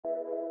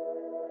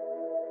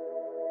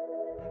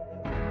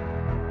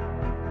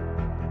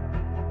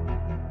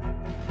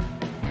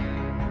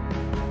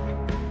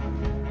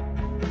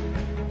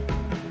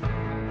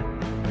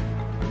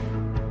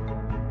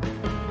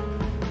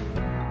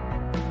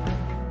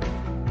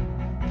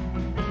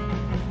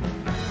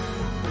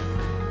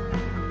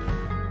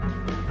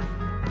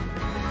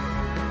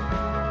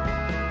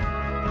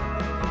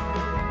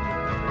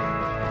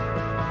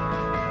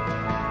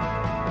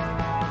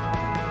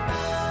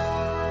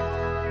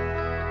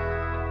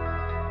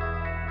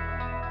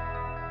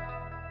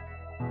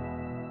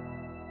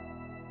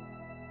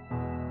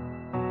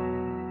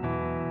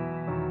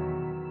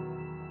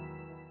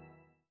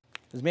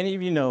As many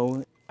of you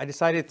know, I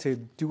decided to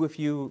do a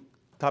few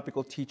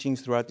topical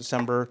teachings throughout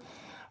December,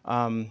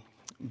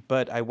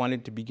 but I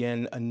wanted to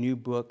begin a new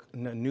book,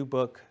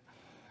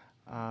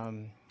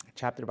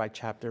 chapter by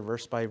chapter,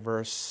 verse by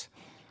verse,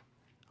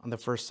 on the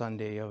first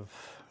Sunday of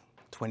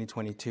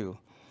 2022.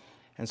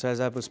 And so as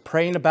I was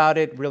praying about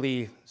it,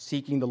 really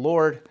seeking the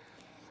Lord,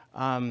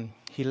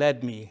 He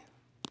led me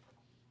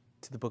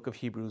to the book of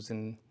Hebrews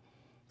in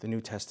the New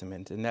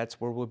Testament. And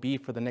that's where we'll be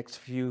for the next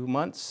few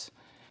months.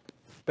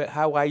 But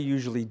how I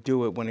usually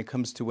do it when it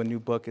comes to a new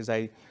book is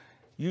I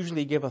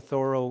usually give a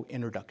thorough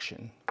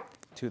introduction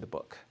to the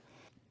book.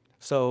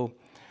 So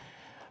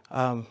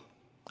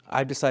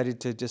I've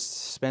decided to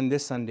just spend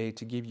this Sunday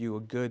to give you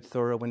a good,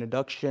 thorough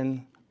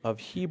introduction of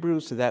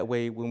Hebrews, so that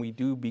way when we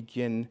do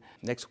begin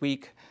next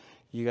week,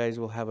 you guys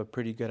will have a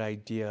pretty good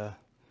idea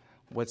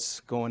what's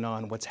going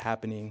on, what's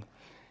happening,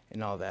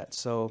 and all that.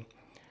 So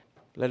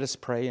let us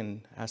pray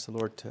and ask the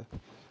Lord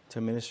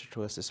to minister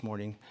to us this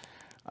morning.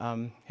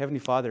 Heavenly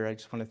Father, I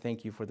just want to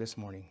thank you for this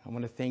morning. I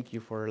want to thank you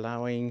for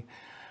allowing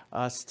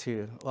us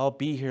to all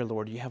be here,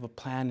 Lord. You have a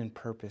plan and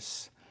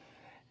purpose,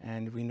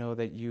 and we know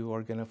that you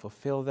are going to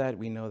fulfill that.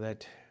 We know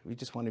that we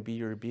just want to be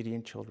your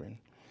obedient children.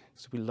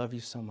 So we love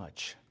you so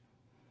much.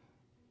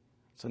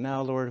 So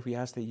now, Lord, we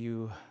ask that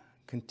you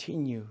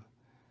continue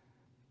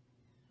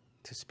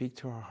to speak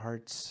to our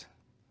hearts,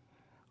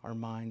 our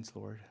minds,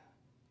 Lord.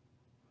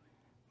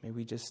 May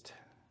we just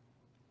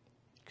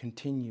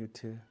continue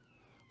to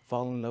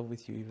fall in love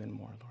with you even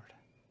more, Lord,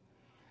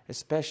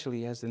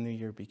 especially as the new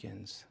year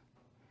begins.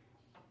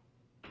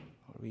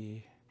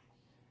 We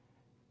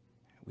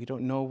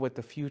don't know what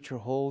the future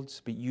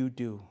holds, but you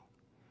do.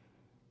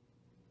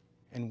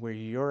 And where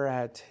you're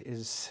at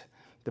is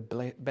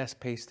the best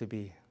place to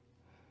be.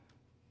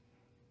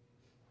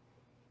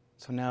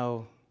 So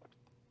now,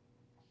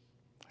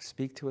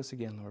 speak to us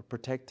again, Lord.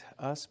 Protect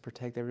us,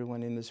 protect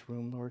everyone in this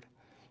room, Lord.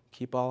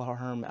 Keep all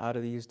harm out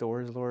of these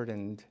doors, Lord,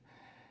 and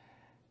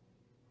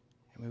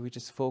may we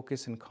just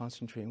focus and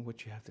concentrate on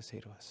what you have to say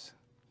to us.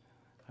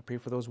 I pray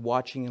for those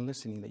watching and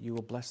listening that you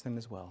will bless them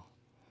as well.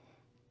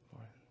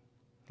 Lord,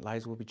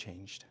 lives will be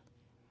changed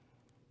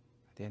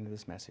at the end of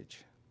this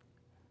message.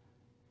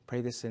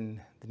 Pray this in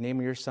the name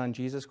of your Son,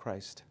 Jesus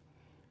Christ.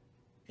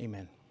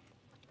 Amen.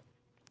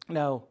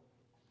 Now,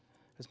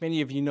 as many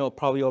of you know,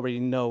 probably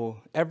already know,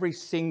 every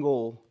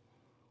single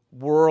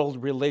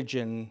world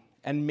religion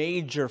and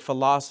major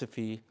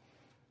philosophy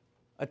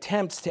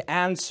attempts to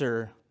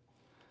answer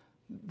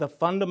the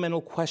fundamental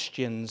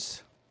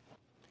questions: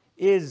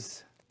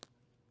 is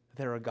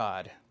there a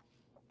God?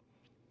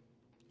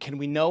 Can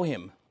we know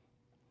him?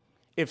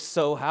 If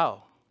so,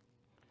 how?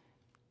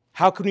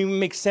 How can we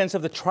make sense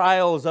of the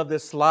trials of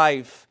this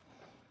life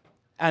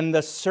and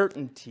the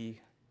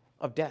certainty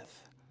of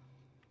death?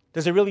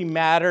 Does it really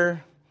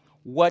matter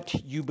what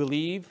you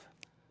believe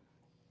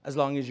as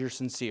long as you're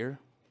sincere?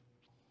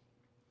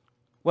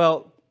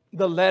 Well,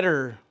 the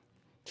letter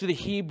to the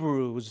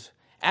Hebrews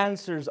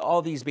answers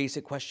all these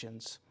basic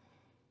questions.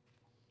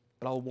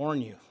 But I'll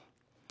warn you,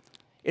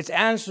 its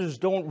answers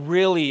don't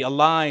really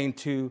align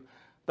to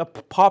the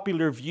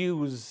popular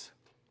views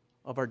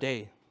of our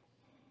day.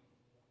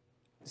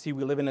 See,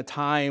 we live in a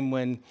time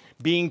when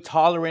being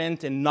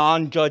tolerant and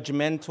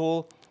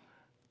non-judgmental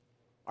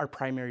are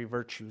primary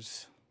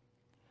virtues.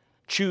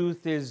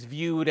 Truth is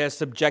viewed as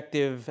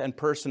subjective and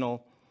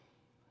personal,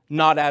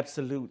 not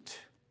absolute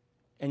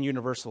and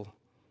universal.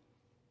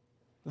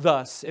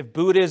 Thus, if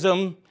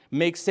Buddhism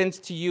makes sense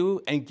to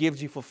you and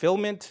gives you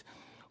fulfillment,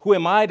 who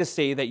am I to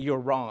say that you're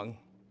wrong?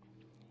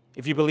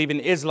 If you believe in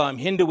Islam,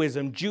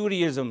 Hinduism,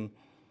 Judaism,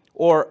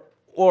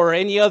 or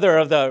any other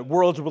of the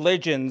world's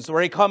religions,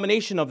 or a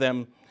combination of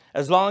them,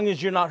 as long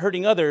as you're not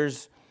hurting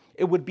others,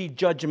 it would be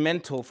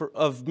judgmental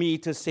of me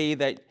to say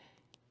that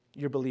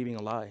you're believing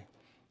a lie.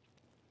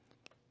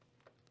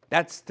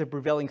 That's the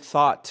prevailing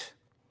thought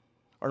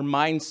or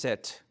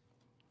mindset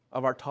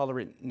of our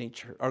tolerant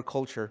nature, our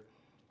culture.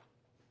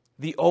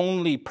 The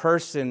only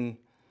person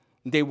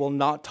they will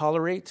not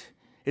tolerate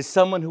is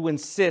someone who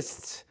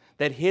insists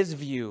that his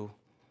view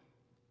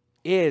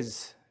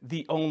is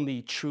the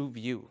only true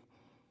view.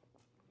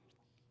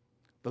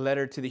 The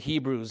letter to the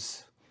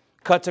Hebrews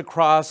cuts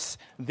across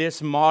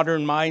this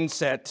modern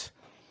mindset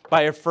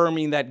by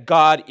affirming that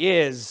God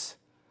is,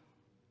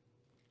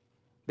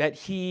 that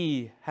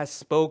he has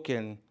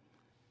spoken,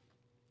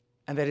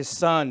 and that his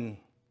Son,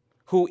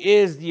 who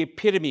is the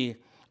epitome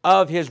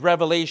of his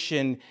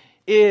revelation,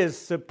 is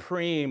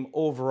supreme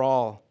over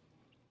all.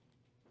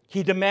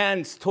 He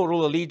demands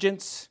total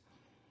allegiance.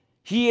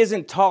 He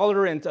isn't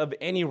tolerant of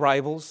any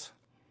rivals.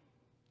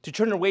 To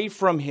turn away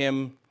from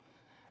him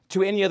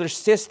to any other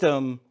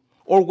system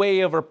or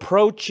way of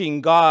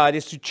approaching God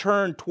is to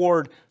turn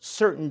toward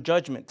certain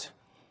judgment.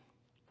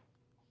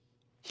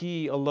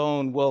 He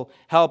alone will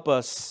help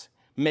us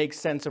make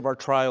sense of our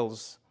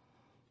trials.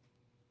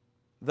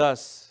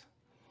 Thus,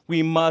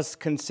 we must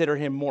consider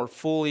him more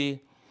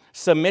fully,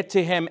 submit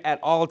to him at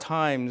all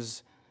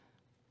times,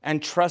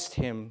 and trust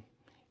him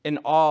in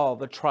all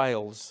the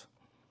trials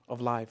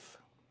of life.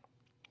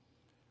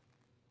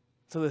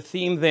 So the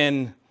theme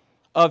then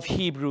of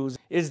Hebrews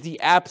is the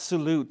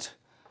absolute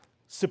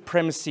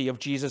supremacy of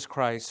Jesus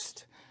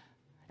Christ.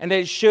 And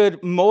it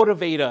should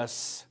motivate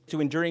us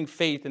to enduring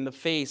faith in the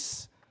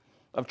face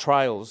of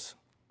trials.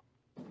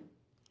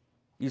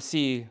 You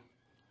see,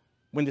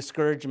 when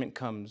discouragement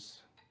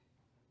comes,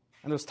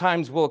 and those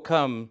times will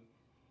come,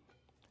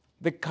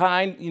 that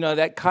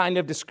kind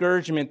of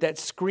discouragement that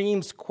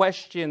screams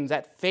questions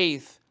at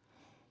faith,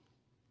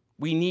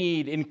 we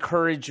need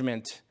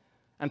encouragement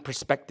and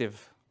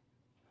perspective.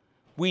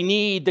 We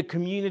need the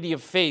community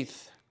of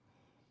faith.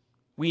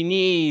 We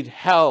need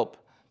help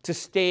to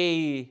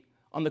stay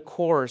the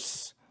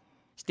course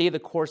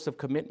of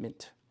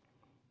commitment.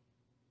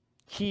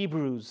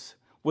 Hebrews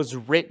was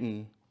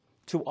written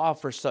to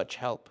offer such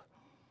help.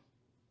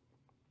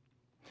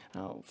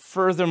 Now,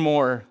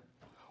 furthermore,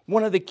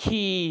 one of the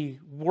key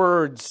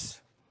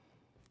words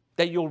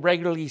that you'll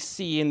regularly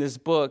see in this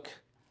book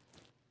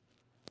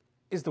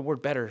is the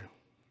word better.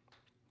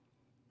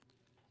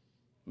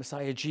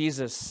 Messiah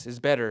Jesus is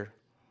better,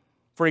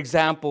 for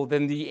example,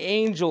 than the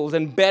angels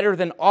and better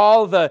than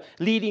all the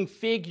leading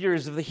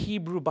figures of the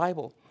Hebrew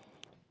Bible.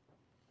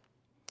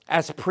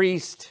 As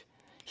priest,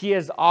 he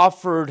has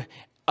offered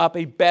up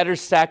a better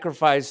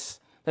sacrifice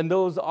than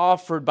those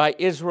offered by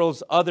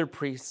Israel's other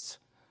priests.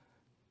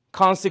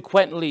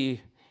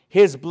 Consequently,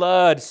 his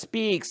blood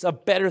speaks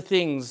of better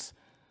things,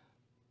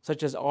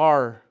 such as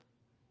our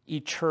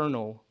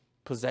eternal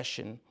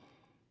possession.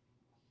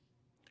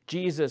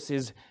 Jesus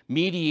is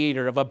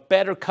mediator of a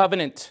better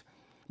covenant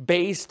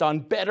based on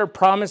better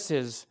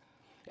promises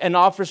and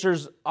offers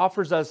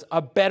us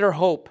a better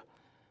hope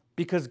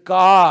because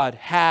God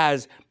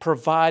has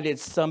provided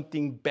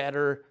something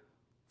better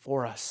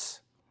for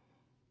us,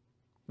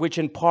 which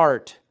in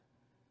part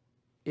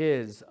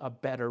is a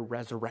better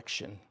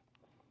resurrection.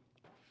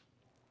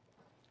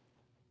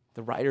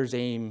 The writer's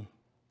aim,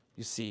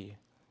 you see,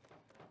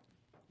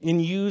 in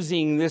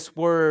using this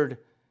word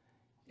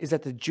is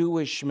that the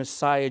Jewish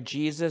Messiah,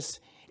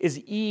 Jesus, is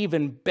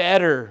even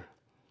better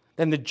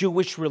than the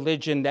Jewish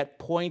religion that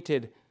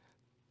pointed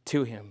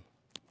to him.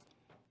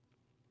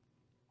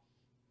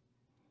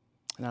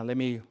 Now let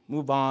me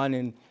move on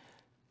and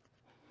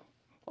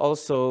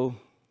also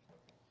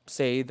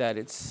say that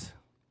it's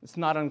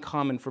not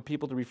uncommon for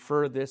people to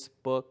refer to this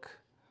book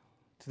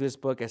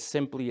as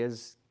simply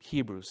as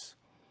Hebrews.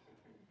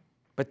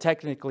 But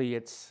technically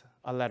it's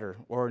a letter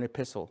or an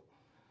epistle.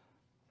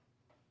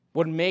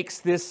 What makes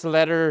this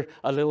letter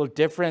a little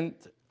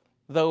different,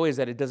 though, is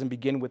that it doesn't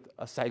begin with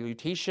a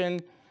salutation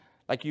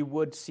like you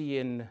would see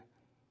in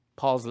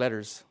Paul's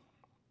letters.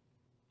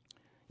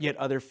 Yet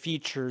other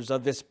features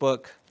of this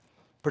book,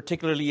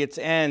 particularly its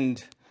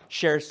end,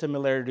 share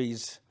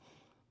similarities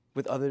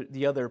with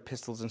the other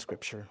epistles in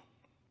Scripture.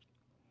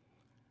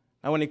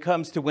 Now, when it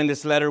comes to when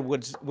this letter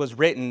was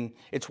written,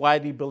 it's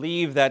widely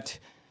believed that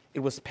it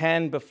was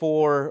penned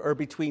before or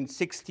between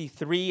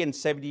 63 and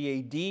 70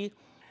 A.D.,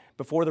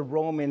 before the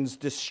Romans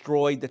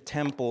destroyed the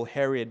temple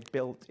Herod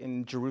built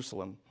in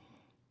Jerusalem.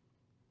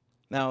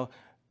 Now,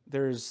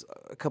 there's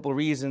a couple of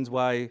reasons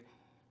why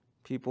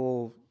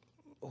people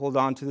hold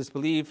on to this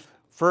belief.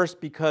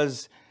 First,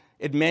 because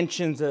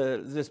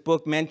this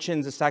book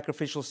mentions a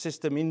sacrificial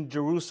system in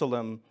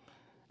Jerusalem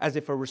as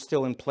if it were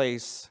still in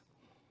place.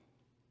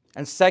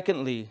 And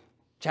secondly,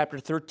 chapter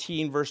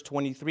 13, verse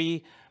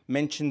 23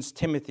 mentions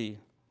Timothy,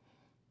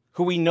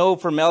 who we know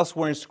from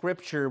elsewhere in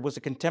Scripture was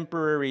a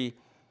contemporary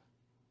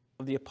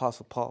of the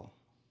Apostle Paul.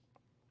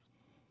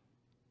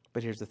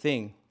 But here's the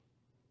thing.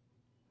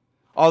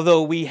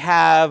 Although we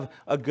have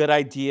a good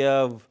idea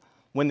of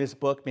when this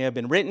book may have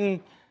been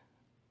written,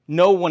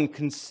 no one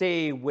can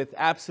say with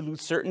absolute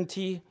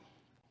certainty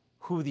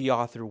who the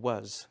author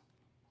was.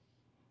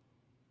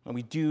 And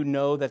we do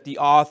know that the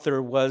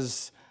author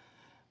was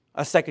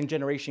a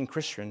second-generation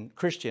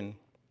Christian.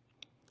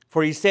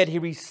 For he said he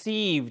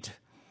received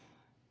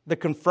the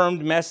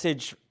confirmed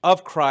message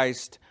of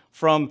Christ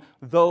from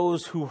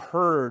those who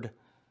heard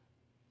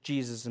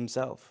Jesus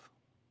himself.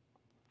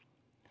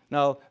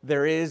 Now,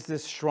 there is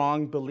this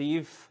strong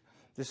belief,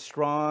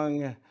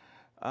 a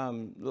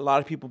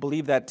lot of people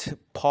believe that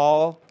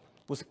Paul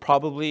was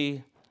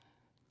probably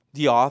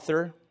the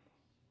author,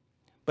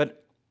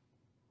 but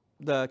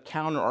the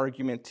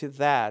counter-argument to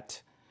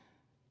that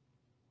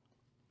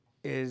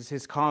is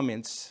his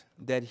comments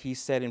that he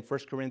said in 1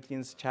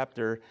 Corinthians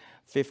chapter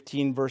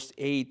 15, verse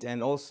 8,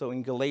 and also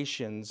in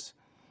Galatians.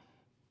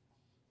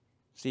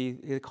 See,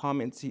 the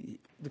comments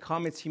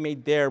he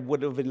made there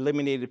would have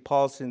eliminated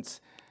Paul,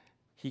 since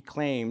he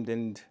claimed,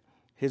 and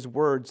his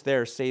words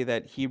there say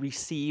that he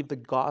received the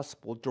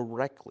gospel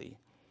directly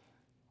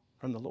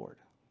from the Lord.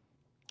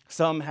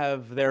 Some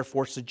have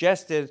therefore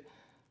suggested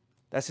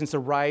that since the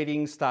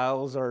writing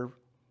styles are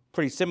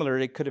pretty similar,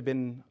 it could have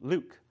been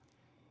Luke.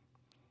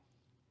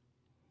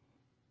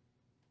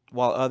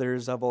 While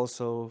others have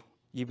also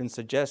even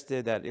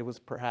suggested that it was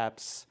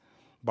perhaps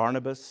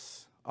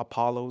Barnabas,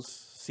 Apollos,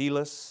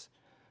 Silas,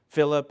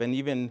 Philip, and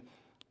even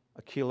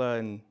Aquila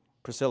and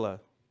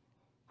Priscilla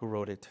who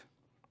wrote it.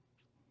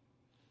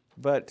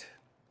 But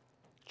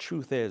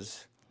truth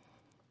is,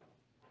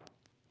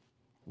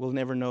 We'll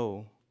never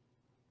know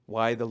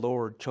why the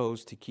Lord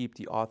chose to keep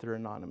the author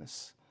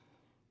anonymous.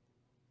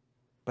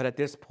 But at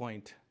this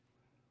point,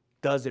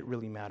 does it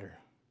really matter?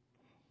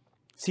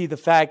 See, the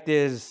fact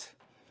is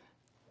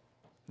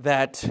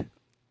that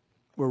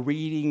we're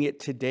reading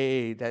it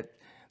today, that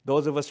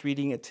those of us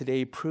reading it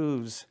today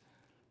proves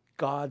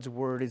God's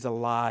word is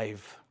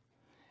alive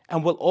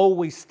and will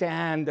always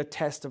stand the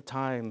test of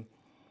time.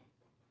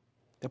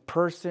 The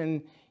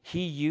person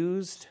he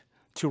used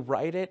to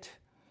write it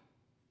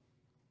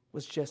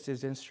was just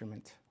his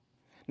instrument.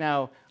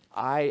 Now,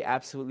 I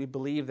absolutely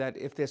believe that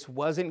if this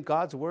wasn't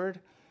God's word,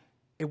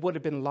 it would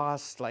have been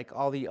lost like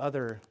all the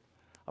other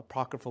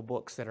apocryphal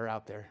books that are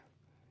out there.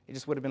 It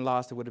just would have been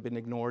lost. It would have been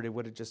ignored. It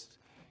would have just,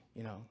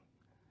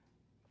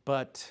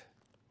 But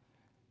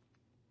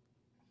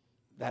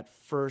that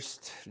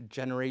first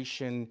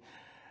generation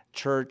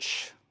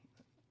church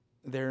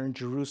there in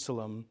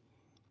Jerusalem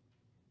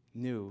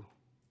knew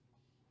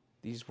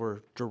these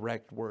were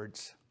direct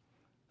words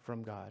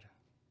from God.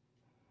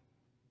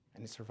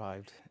 And it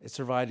survived. It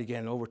survived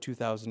again over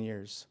 2,000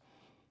 years.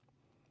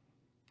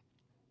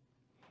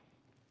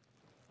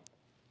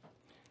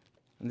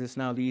 And this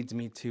now leads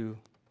me to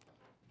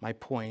my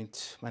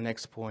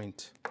next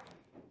point.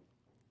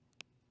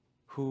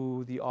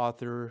 Who the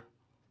author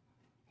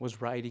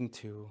was writing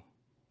to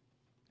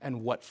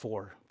and what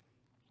for.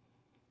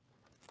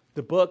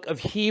 The book of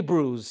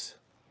Hebrews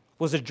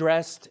was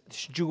addressed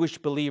to Jewish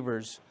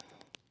believers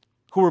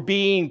who were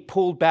being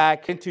pulled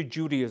back into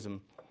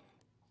Judaism.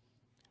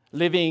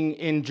 Living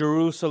in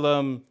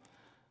Jerusalem,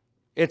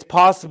 it's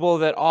possible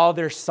that all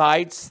their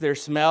sights, their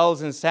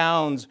smells and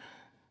sounds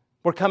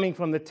were coming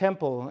from the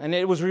temple, and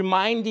it was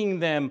reminding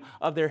them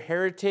of their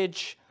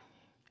heritage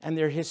and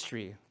their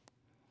history.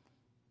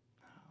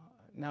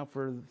 Now,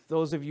 for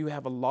those of you who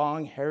have a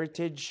long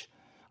heritage,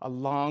 a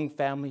long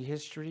family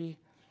history,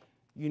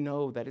 you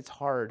know that it's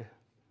hard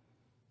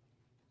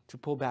to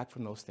pull back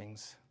from those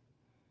things.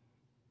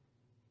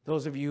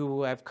 Those of you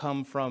who have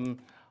come from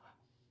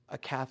a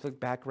Catholic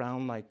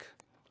background like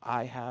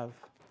I have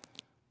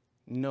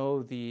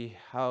know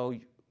how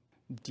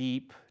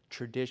deep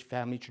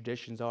family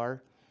traditions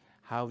are,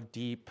 how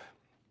deep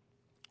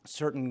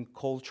certain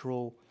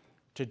cultural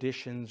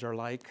traditions are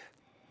like.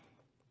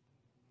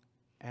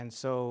 And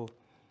so,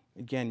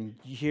 again,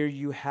 here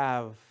you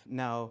have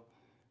now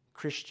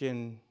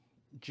Christian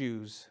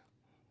Jews,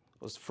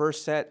 those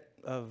first set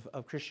of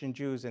Christian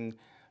Jews, and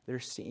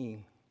they're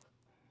seeing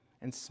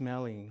and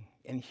smelling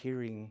and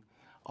hearing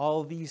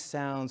all these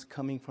sounds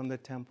coming from the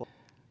temple.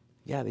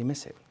 Yeah, they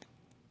miss it.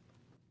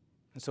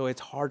 And so it's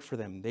hard for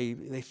them.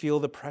 They feel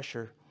the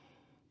pressure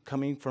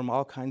coming from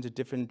all kinds of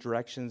different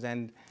directions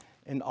and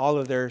in all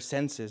of their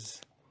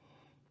senses.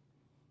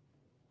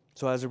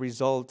 So as a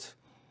result,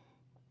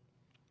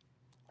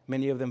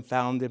 many of them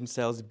found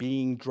themselves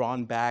being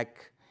drawn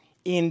back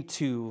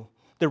into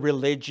the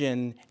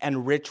religion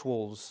and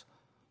rituals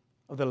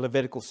of the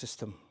Levitical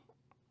system.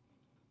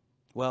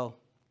 Well,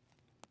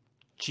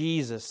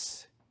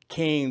 Jesus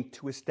came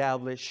to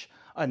establish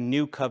a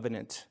new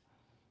covenant,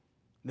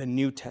 the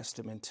New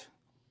Testament.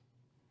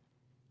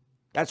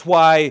 That's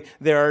why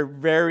there are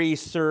very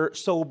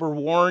sober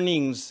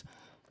warnings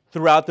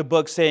throughout the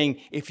book saying,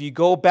 if you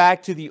go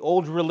back to the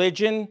old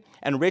religion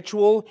and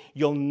ritual,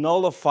 you'll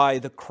nullify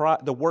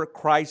the work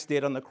Christ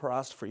did on the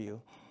cross for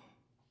you.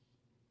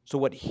 So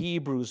what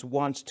Hebrews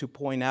wants to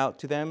point out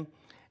to them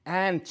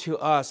and to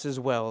us as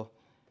well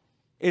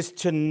is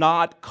to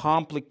not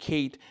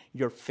complicate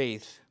your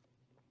faith.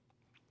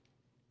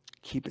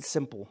 Keep it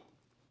simple.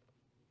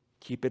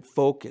 Keep it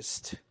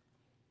focused.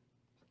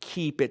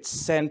 Keep it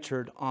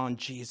centered on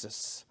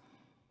Jesus.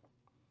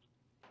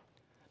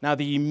 Now,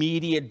 the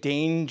immediate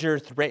danger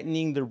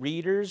threatening the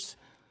readers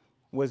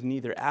was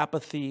neither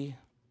apathy,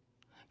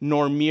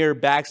 nor mere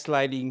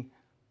backsliding,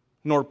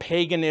 nor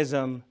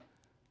paganism,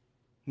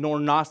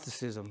 nor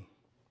Gnosticism.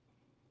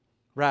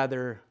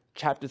 Rather,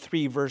 chapter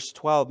 3, verse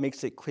 12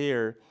 makes it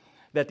clear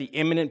that the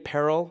imminent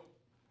peril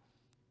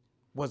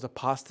was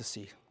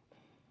apostasy.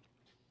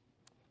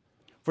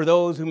 For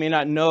those who may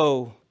not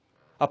know,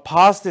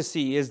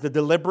 apostasy is the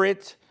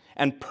deliberate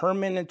and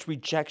permanent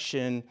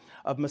rejection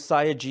of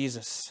Messiah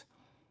Jesus.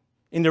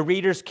 In the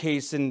reader's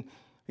case, and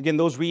again,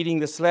 those reading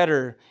this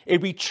letter, a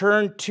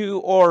return to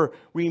or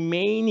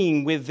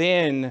remaining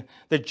within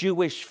the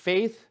Jewish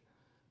faith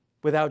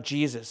without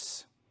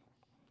Jesus.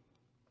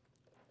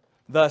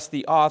 Thus,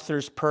 the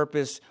author's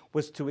purpose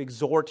was to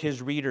exhort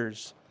his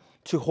readers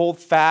to hold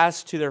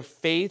fast to their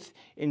faith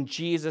in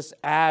Jesus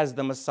as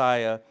the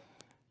Messiah,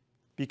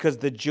 because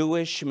the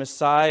Jewish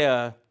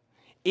Messiah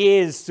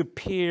is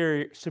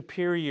superior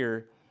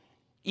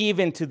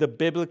even to the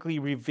biblically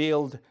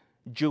revealed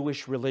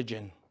Jewish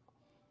religion.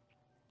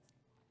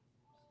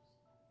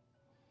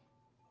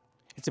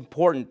 It's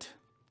important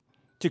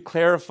to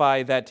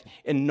clarify that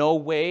in no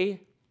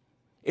way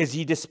is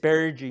he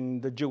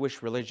disparaging the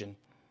Jewish religion,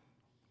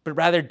 but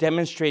rather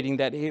demonstrating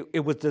that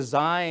it was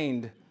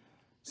designed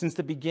since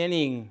the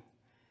beginning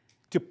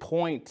to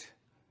point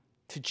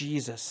to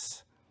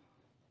Jesus,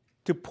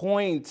 to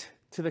point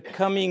to the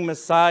coming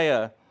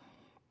Messiah.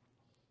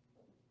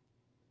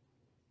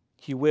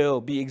 He will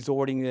be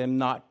exhorting them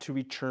not to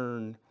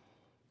return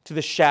to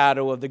the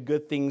shadow of the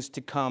good things to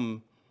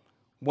come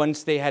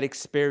once they had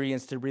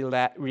experienced the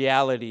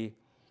reality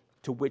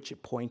to which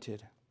it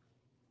pointed.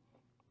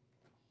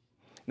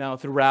 Now,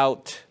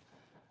 throughout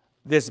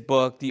this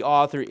book, the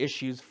author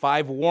issues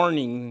 5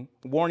 warning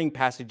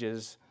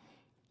passages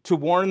to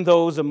warn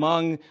those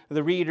among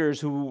the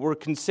readers who were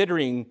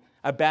considering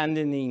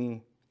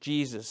abandoning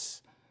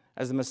Jesus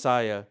as the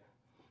Messiah,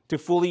 to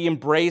fully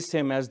embrace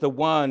him as the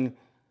one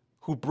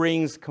who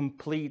brings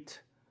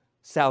complete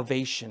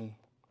salvation.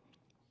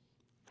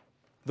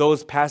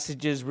 Those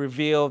passages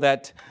reveal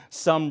that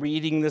some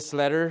reading this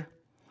letter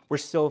were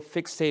still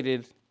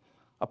fixated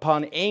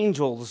upon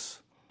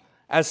angels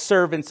as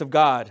servants of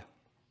God,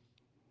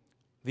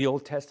 the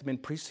Old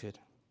Testament priesthood,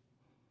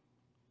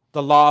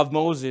 the law of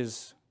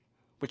Moses,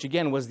 which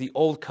again was the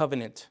Old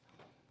Covenant,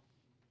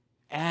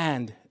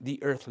 and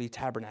the earthly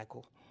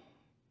tabernacle.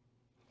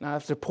 Now,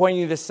 after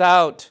pointing this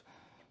out,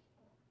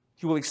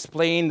 he will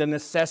explain the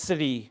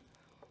necessity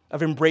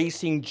of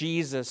embracing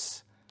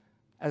Jesus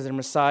as their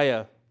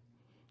Messiah,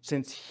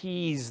 since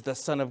he's the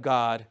Son of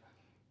God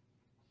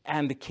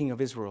and the King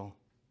of Israel.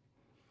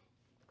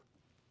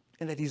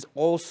 And that he's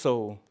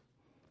also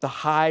the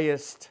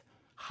highest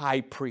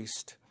high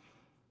priest,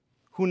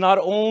 who not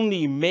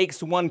only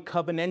makes one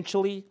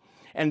covenantally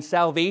and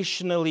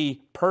salvationally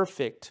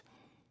perfect,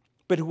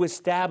 but who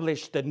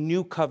established the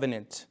new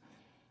covenant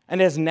and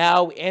has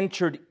now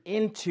entered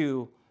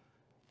into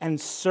and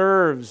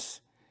serves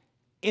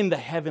in the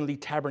heavenly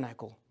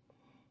tabernacle.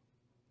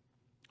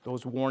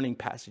 Those warning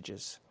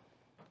passages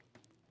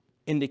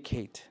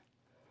indicate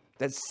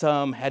that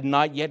some had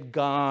not yet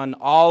gone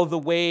all the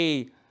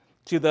way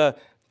to the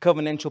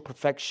covenantal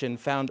perfection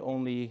found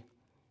only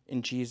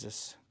in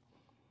Jesus.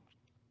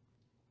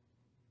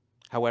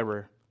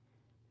 However,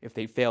 if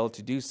they failed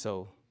to do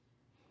so,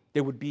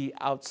 they would be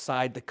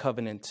outside the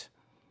covenant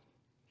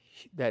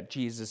that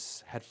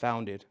Jesus had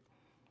founded.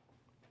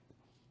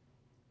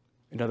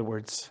 In other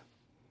words,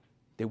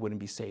 they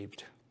wouldn't be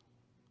saved.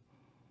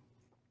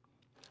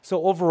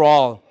 So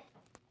overall,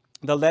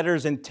 the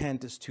letter's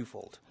intent is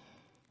twofold: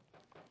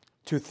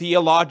 to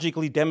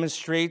theologically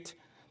demonstrate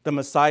the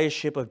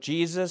messiahship of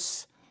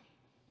Jesus,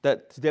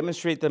 that to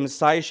demonstrate the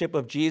messiahship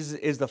of Jesus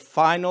is the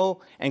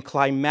final and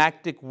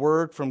climactic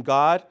word from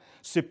God,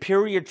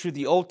 superior to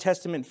the Old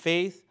Testament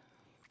faith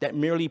that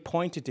merely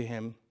pointed to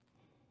him.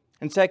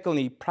 And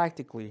secondly,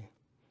 practically,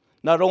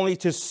 not only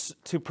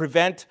to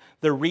prevent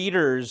the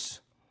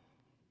readers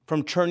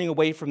from turning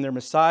away from their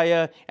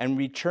Messiah and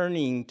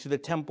returning to the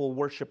temple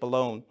worship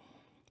alone,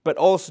 but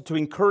also to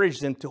encourage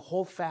them to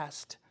hold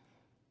fast.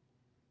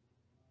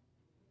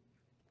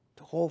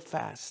 To hold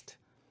fast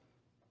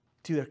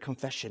to their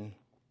confession.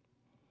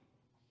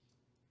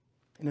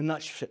 In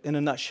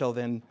a nutshell,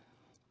 then,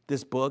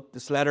 this book,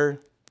 this letter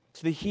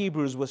to the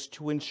Hebrews was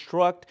to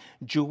instruct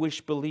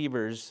Jewish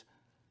believers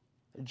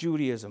that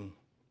Judaism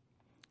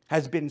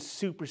has been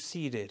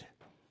superseded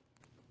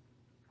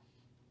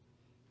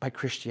by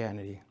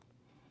Christianity,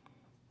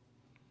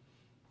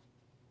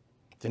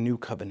 the new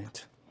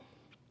covenant.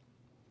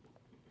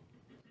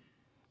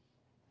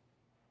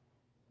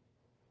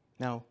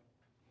 Now,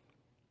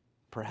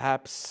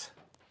 perhaps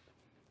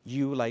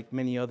you, like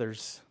many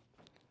others,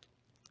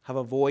 have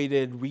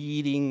avoided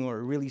reading or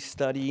really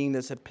studying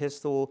this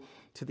epistle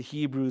to the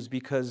Hebrews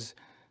because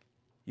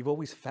you've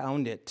always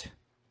found it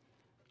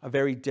a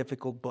very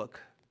difficult book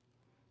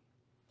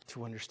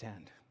to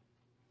understand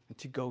and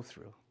to go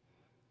through.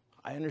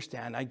 I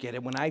understand, I get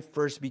it. When I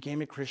first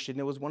became a Christian,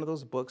 it was one of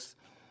those books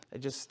that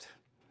just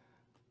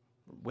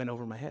went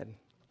over my head.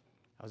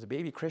 I was a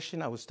baby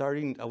Christian. I was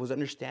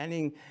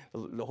understanding.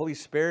 The Holy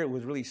Spirit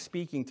was really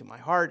speaking to my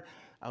heart.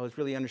 I was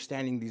really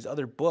understanding these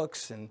other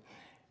books and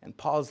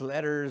Paul's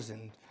letters,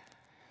 and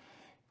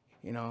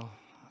I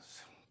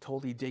was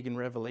totally digging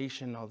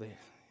Revelation, all the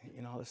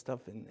stuff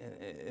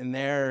in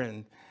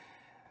there,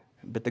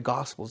 but the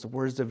Gospels, the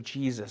words of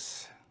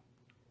Jesus,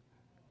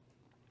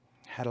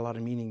 had a lot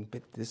of meaning.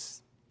 But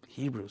this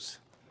Hebrews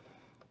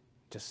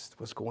just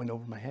was going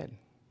over my head.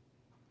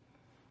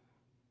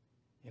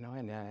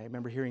 And I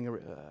remember hearing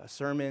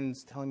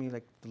sermons telling me,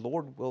 like, the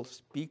Lord will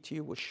speak to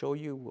you, will show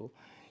you.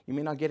 You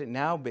may not get it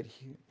now, but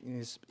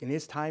in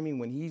His timing,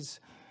 when He's,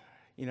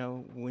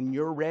 when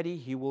you're ready,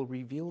 He will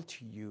reveal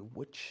to you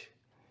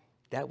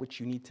that which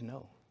you need to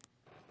know.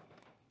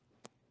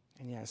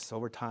 And yes,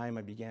 over time,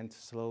 I began to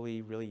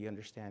slowly really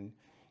understand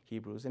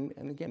Hebrews. And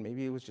again,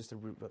 maybe it was just a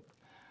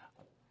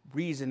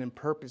reason and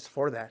purpose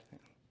for that.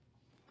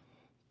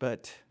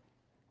 But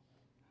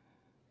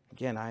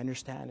again, I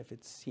understand if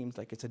it seems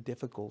like it's a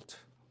difficult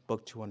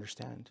book to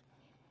understand.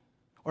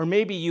 Or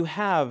maybe you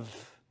have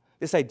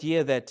this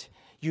idea that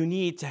you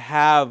need to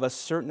have a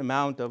certain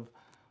amount of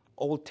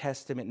Old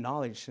Testament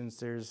knowledge, since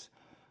there's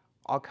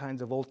all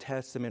kinds of Old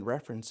Testament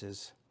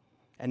references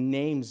and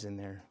names in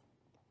there.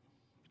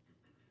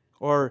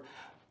 Or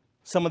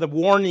some of the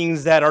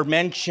warnings that are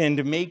mentioned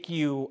have made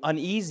you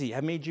uneasy.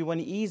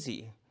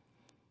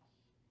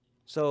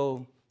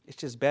 So it's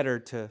just better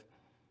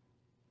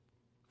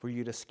for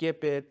you to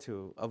skip it,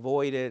 to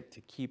avoid it,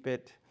 to keep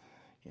it,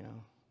 you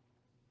know.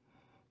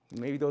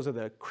 Maybe those are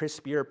the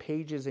crispier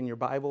pages in your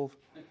Bible,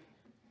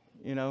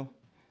 you know.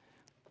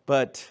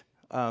 But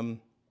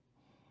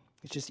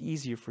it's just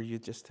easier for you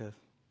just to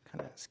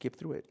kind of skip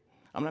through it.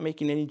 I'm not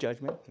making any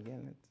judgment.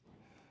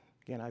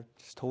 Again, I've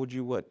just told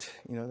you what,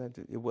 you know, that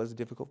it was a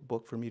difficult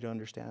book for me to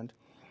understand.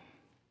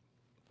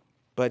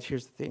 But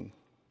here's the thing.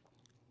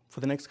 For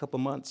the next couple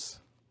months,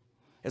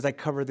 as I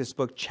cover this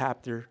book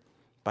chapter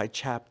by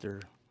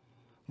chapter,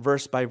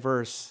 verse by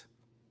verse,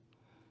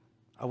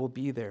 I will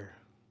be there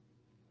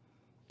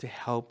to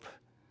help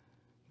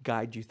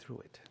guide you through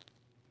it.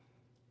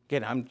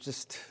 Again, I'm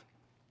just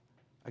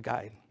a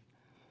guide,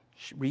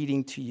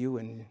 reading to you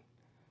and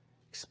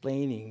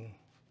explaining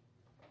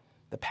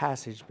the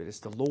passage, but it's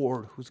the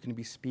Lord who's going to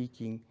be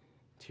speaking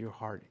to your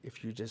heart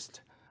if you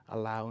just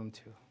allow him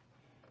to.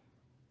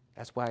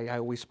 That's why I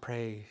always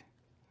pray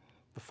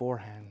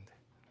beforehand.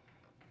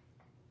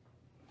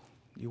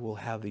 You will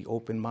have the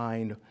open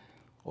mind,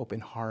 open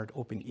heart,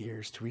 open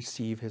ears to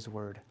receive his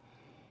word.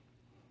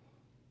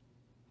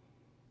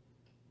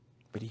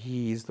 But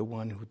he is the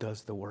one who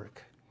does the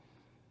work.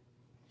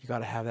 You got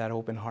to have that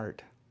open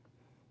heart.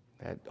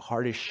 That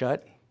heart is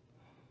shut.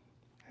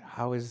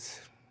 How is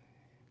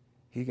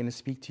he going to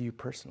speak to you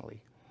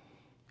personally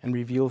and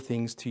reveal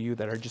things to you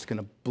that are just going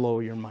to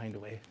blow your mind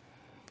away?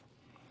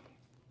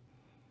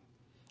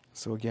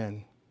 So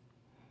again,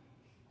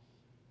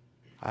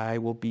 I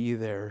will be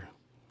there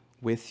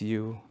with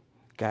you,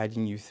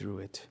 guiding you through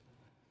it.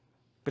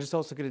 But it's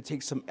also going to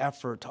take some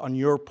effort on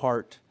your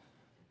part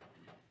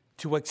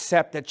to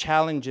accept the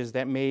challenges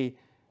that may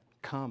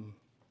come.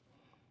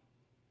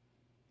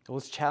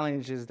 Those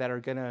challenges that are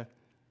going to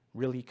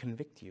really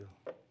convict you.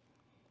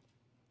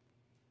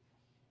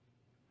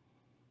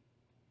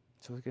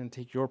 So it's going to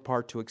take your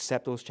part to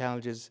accept those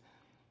challenges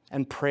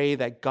and pray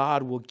that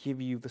God will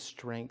give you the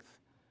strength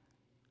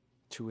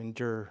to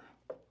endure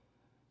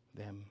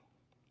them.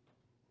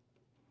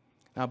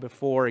 Now,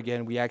 before,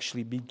 again, we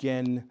actually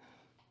begin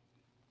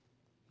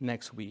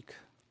next week,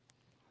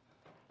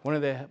 one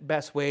of the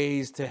best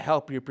ways to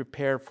help you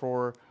prepare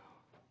for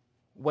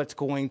what's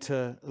going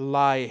to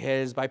lie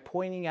ahead is by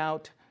pointing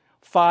out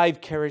 5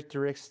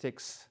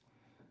 characteristics.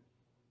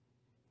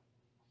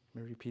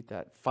 Let me repeat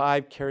that.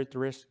 5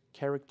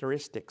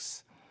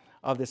 characteristics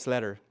of this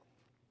letter.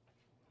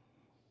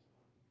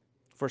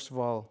 First of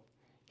all,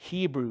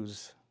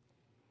 Hebrews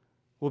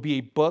will be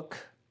a book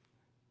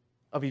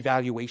of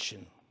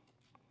evaluation.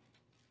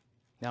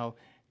 Now,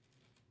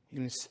 you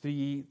can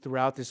see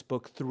throughout this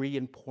book 3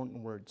 important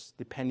words,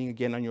 depending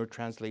again on your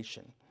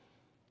translation.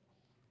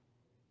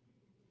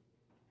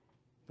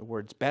 The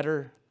words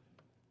better,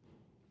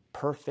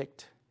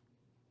 perfect,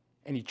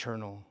 and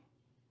eternal.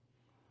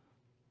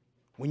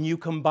 When you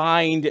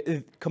combine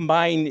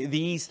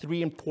these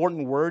 3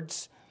 important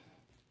words,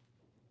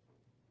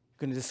 you're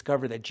going to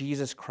discover that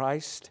Jesus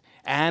Christ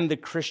and the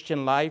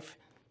Christian life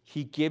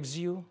he gives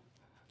you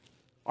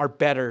are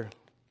better,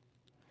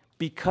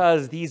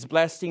 because these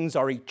blessings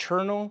are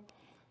eternal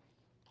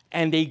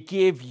and they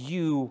give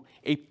you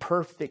a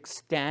perfect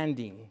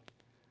standing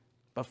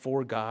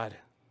before God.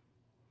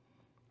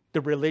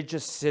 The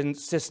religious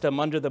system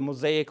under the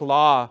Mosaic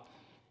law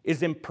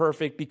is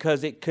imperfect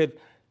because it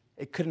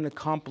couldn't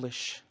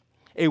accomplish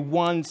a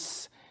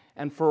once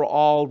and for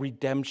all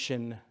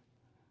redemption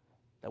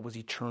that was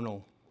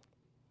eternal.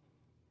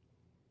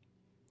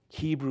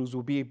 Hebrews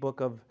will be a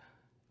book of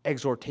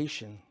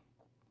exhortation.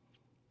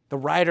 The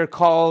writer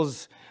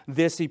calls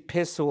this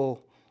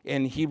epistle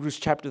in Hebrews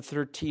chapter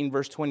 13,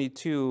 verse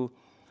 22,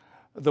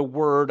 the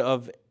word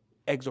of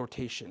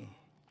exhortation.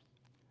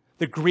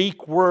 The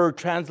Greek word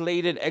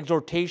translated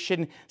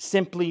exhortation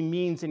simply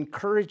means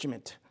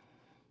encouragement.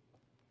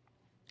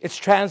 It's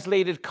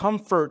translated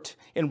comfort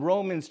in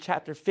Romans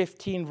chapter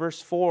 15,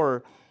 verse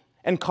 4,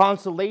 and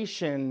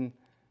consolation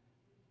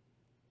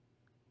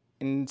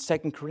in 2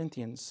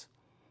 Corinthians.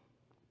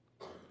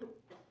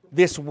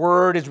 This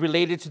word is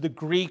related to the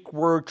Greek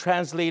word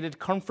translated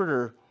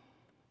comforter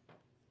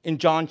in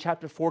John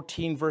chapter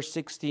 14, verse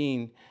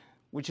 16,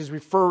 which is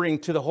referring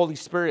to the Holy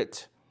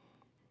Spirit.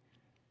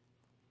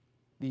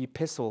 The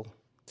epistle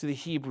to the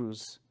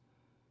Hebrews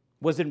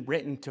wasn't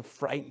written to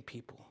frighten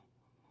people.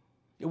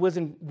 It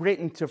wasn't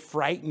written to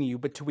frighten you,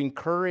 but to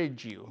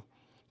encourage you,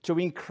 to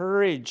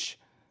encourage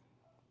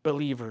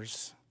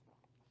believers.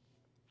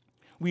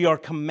 We are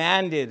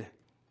commanded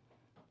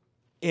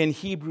in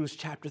Hebrews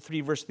chapter 3,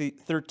 verse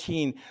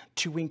 13,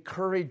 to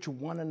encourage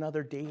one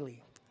another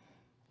daily.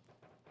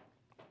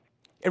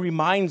 It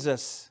reminds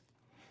us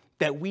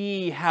that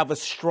we have a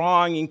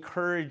strong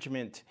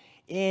encouragement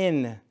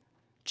in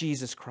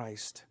Jesus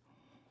Christ.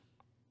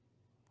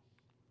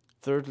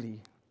 Thirdly,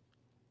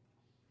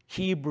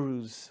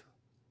 Hebrews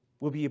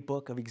will be a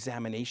book of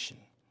examination.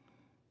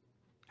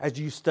 As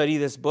you study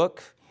this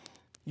book,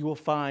 you will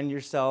find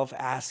yourself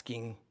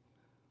asking,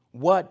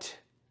 what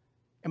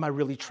am I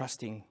really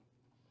trusting?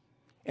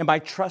 Am I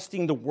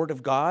trusting the Word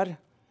of God?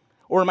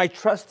 Or am I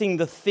trusting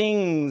the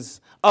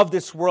things of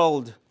this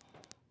world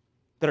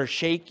that are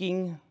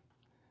shaking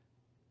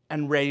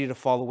and ready to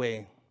fall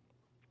away.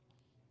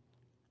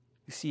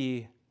 You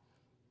see,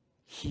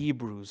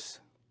 Hebrews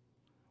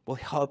will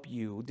help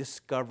you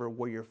discover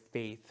where your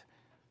faith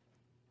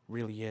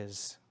really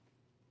is.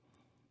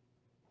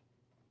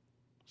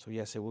 So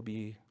yes, it will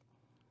be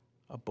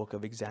a book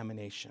of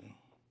examination.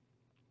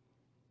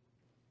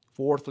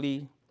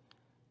 Fourthly,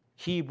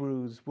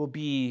 Hebrews will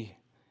be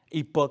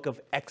a book of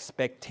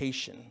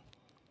expectation.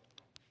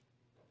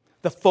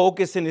 The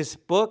focus in this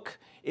book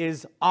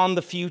is on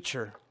the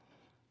future.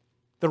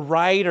 The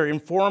writer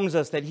informs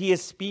us that he is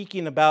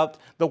speaking about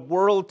the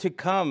world to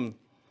come,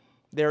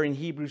 there in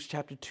Hebrews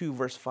chapter 2,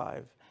 verse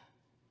 5.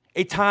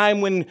 A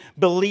time when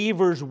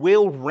believers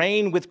will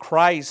reign with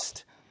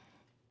Christ.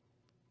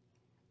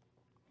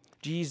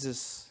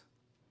 Jesus,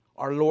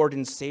 our Lord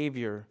and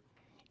Savior,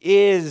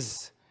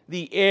 is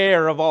the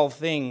heir of all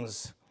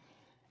things,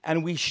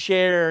 and we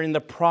share in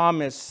the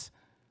promise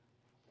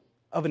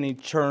of an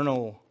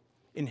eternal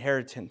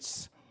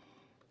inheritance.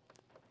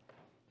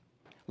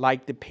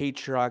 Like the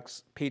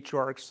patriarchs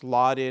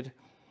lauded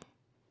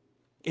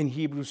in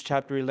Hebrews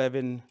chapter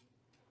 11,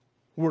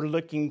 we're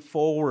looking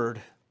forward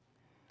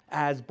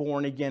as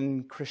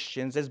born-again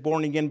Christians, as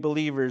born-again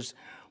believers,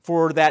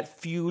 for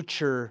that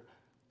future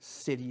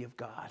city of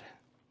God.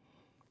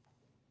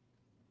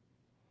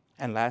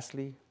 And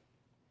lastly,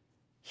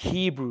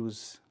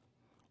 Hebrews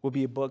will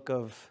be a book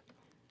of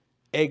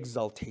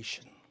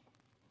exaltation.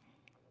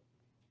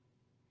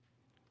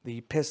 The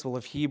epistle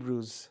of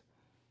Hebrews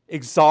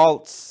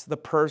exalts the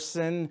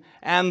person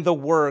and the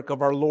work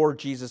of our Lord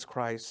Jesus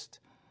Christ.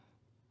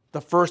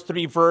 The first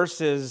 3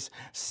 verses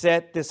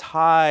set this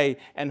high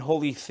and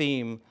holy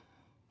theme,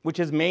 which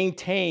is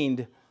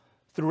maintained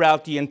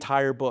throughout the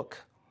entire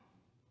book.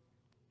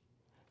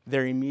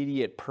 Their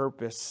immediate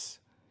purpose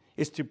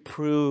is to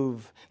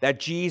prove that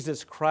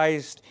Jesus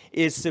Christ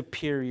is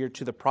superior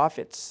to the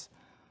prophets,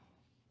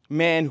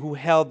 men who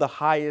held the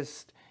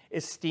highest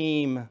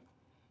esteem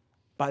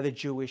by the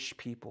Jewish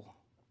people.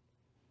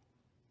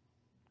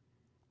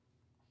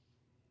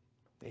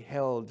 They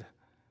held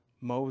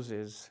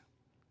Moses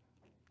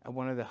at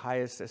one of the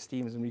highest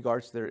esteems in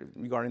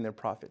regarding their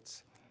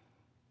prophets.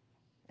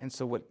 And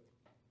so what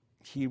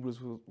Hebrews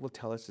will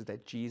tell us is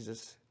that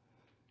Jesus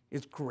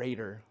is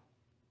greater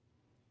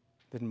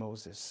than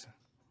Moses,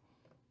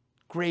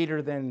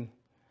 greater than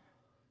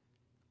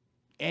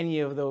any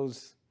of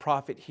those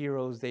prophet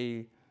heroes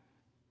they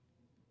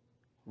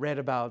read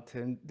about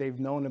and they've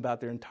known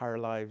about their entire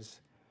lives.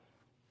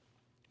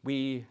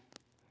 We,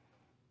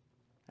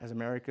 as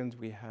Americans,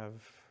 we have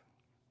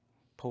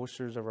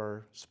posters of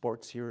our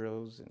sports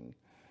heroes and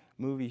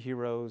movie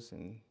heroes,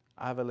 and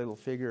I have a little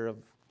figure of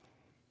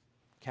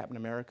Captain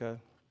America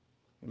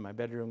in my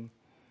bedroom,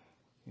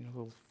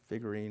 little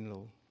figurine,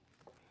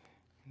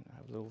 I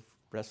have little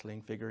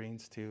wrestling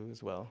figurines too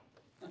as well.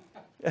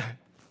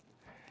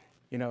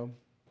 When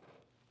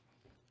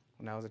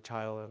I was a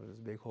child, I was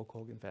a big Hulk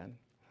Hogan fan.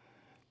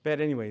 But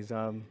anyways,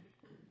 for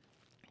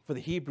the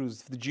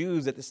Hebrews, for the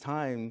Jews at this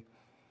time,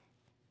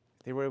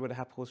 they were able to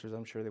have posters.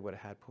 I'm sure they would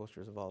have had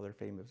posters of all their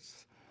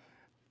famous,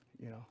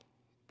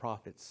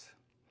 prophets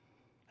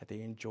that they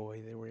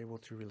enjoy, they were able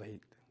to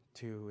relate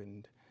to,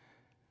 and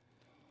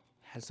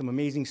had some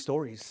amazing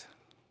stories.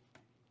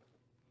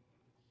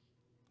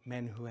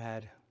 Men who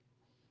had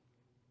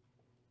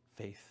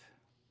faith,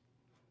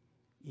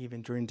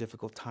 even during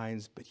difficult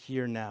times. But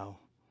here now,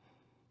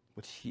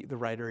 what the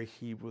writer of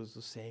Hebrews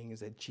is saying is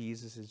that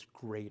Jesus is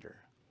greater,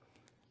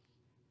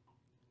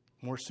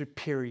 more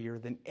superior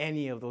than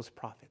any of those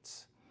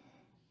prophets.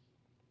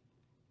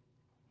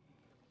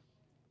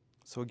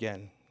 So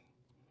again,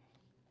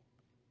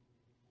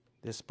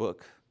 this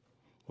book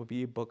will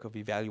be a book of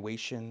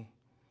evaluation,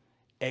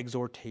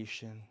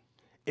 exhortation,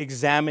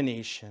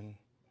 examination,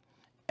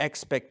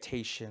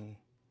 expectation,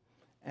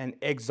 and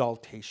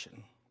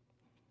exaltation.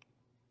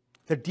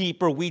 The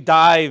deeper we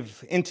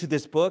dive into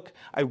this book,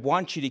 I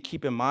want you to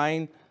keep in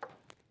mind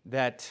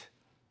that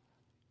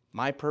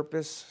my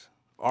purpose,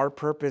 our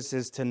purpose,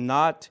 is to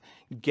not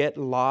get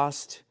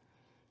lost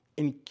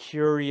in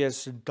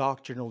curious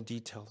doctrinal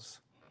details.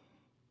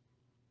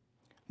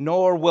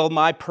 Nor will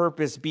my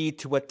purpose be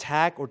to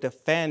attack or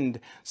defend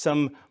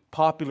some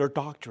popular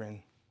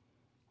doctrine.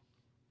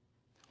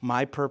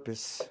 My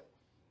purpose,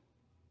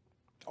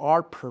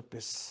 our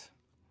purpose,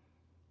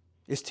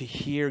 is to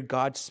hear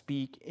God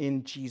speak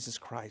in Jesus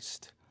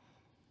Christ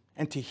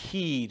and to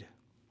heed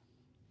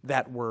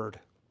that word.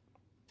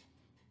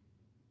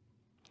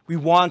 We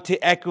want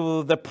to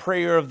echo the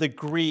prayer of the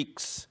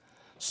Greeks.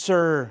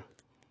 Sir,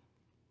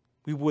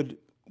 we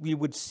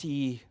would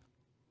see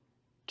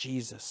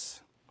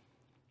Jesus.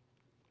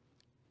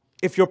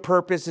 If your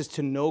purpose is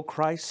to know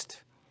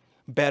Christ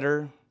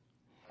better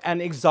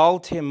and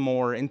exalt him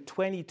more in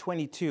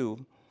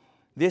 2022,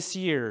 this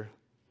year,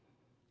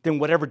 then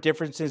whatever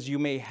differences you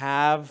may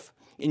have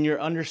in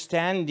your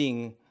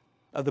understanding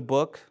of the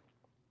book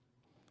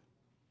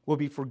will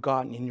be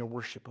forgotten in your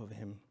worship of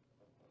him.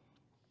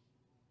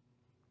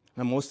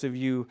 Now, most of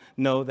you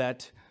know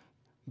that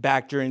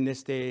back in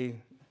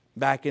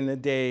the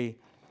day,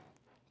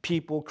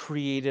 People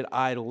created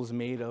idols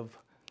made of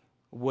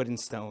wood and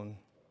stone.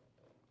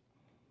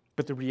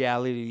 But the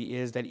reality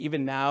is that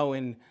even now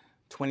in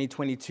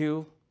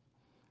 2022,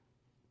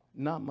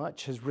 not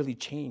much has really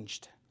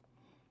changed.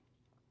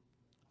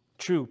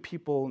 True,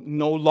 people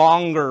no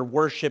longer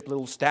worship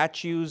little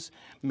statues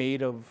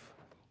made of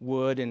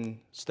wood and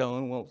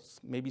stone. Well,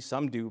 maybe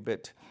some do,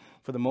 but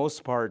for the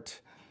most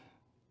part,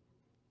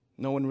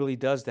 no one really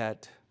does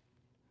that.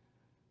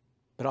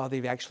 But all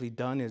they've actually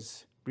done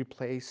is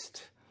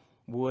replaced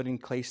wood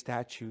and clay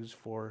statues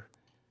for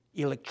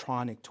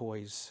electronic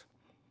toys,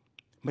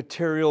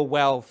 material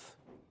wealth,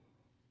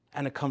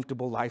 and a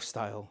comfortable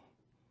lifestyle.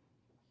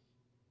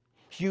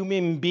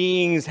 Human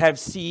beings have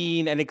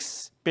seen and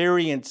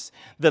experienced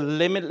the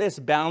limitless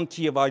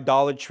bounty of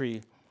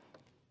idolatry,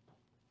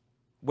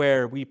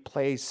 where we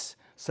place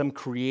some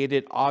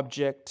created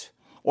object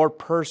or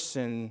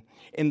person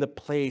in the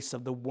place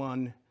of the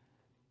one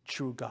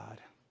true God.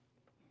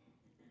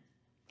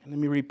 And let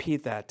me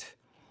repeat that.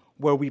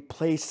 Where we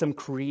place some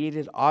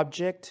created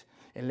object,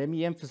 and let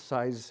me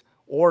emphasize,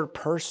 or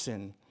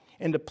person,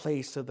 in the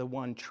place of the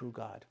one true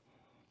God.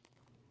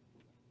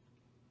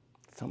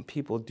 Some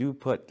people do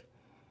put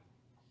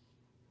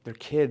their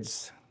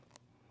kids,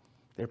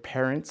 their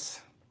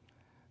parents,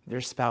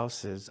 their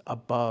spouses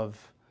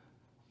above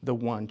the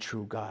one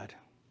true God.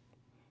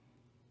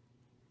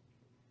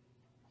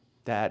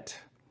 That,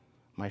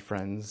 my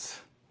friends,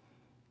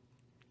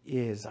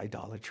 is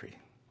idolatry.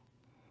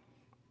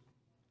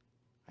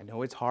 I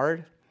know it's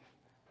hard.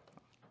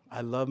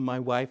 I love my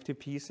wife to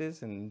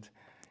pieces, and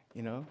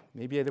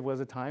maybe there was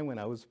a time when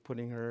I was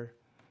putting her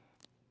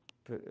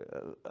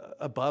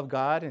above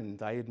God,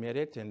 and I admit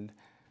it,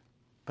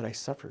 but I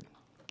suffered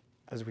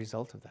as a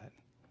result of that.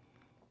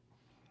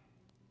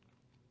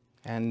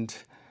 And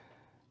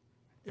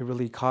it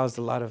really caused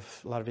a lot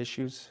of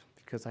issues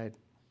because I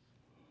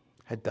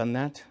had done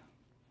that.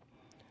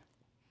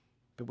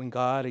 But when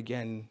God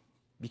again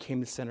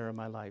became the center of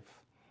my life,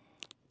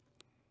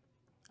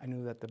 I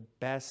knew that the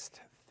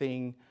best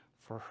thing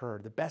for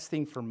her, the best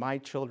thing for my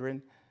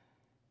children,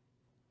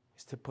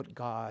 is to put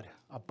God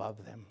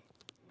above them.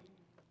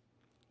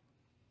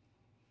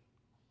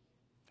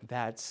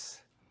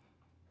 That's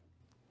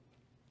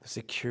the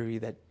security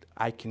that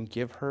I can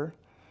give her,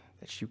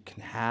 that you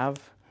can have,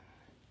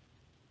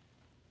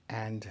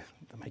 and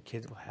that my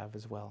kids will have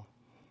as well.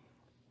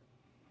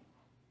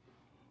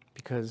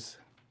 Because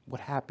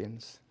what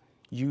happens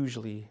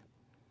usually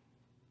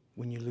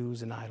when you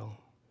lose an idol,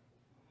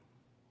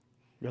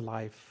 your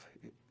life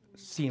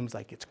seems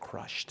like it's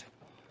crushed.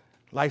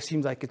 Life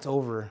seems like it's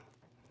over.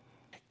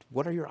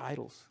 What are your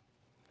idols?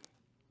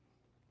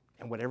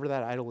 And whatever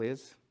that idol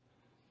is,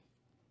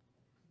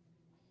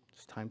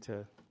 it's time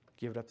to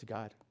give it up to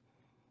God.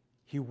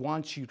 He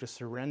wants you to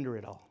surrender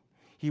it all.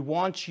 He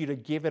wants you to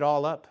give it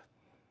all up.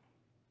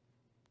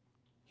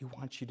 He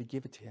wants you to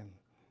give it to Him.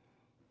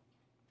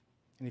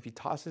 And if He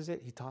tosses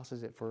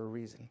it for a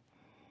reason.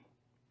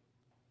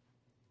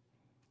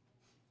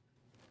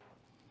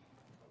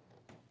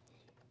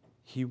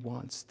 He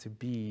wants to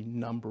be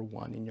number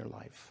one in your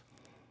life.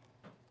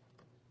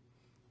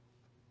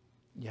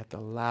 You have to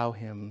allow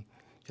Him.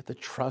 You have to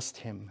trust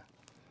Him.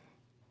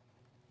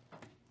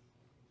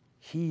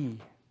 He,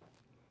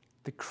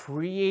 the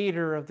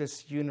creator of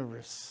this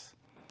universe,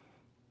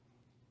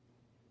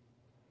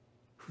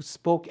 who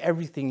spoke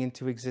everything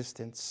into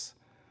existence,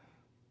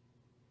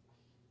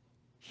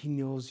 He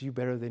knows you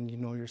better than you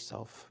know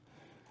yourself.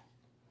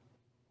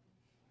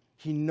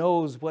 He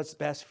knows what's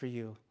best for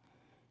you.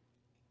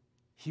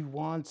 He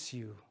wants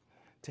you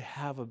to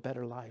have a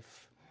better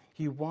life.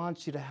 He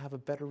wants you to have a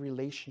better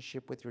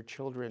relationship with your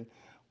children,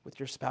 with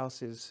your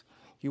spouses.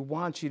 He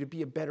wants you to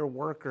be a better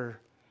worker.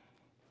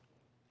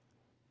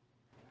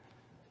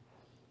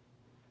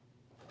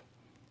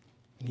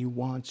 He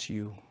wants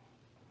you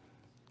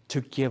to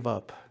give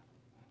up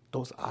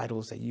those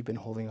idols that you've been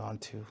holding on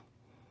to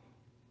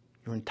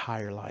your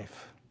entire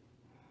life.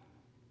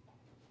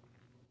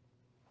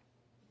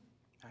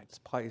 There's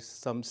probably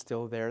some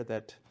still there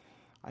that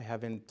I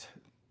haven't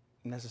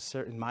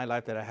necessarily, in my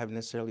life, that I haven't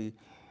necessarily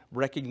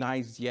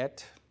recognized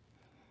yet.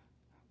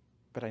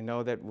 But I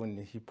know that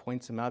when He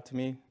points them out to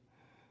me,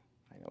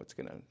 I know it's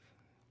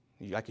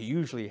like it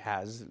usually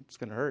has, it's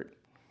going to hurt.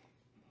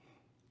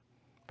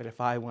 But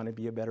if I want to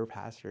be a better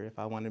pastor, if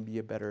I want to be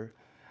a better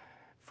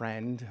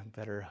friend, a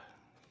better,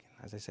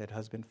 as I said,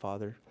 husband,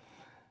 father,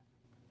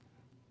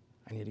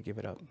 I need to give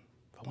it up.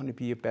 If I want to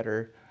be a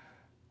better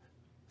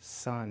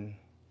son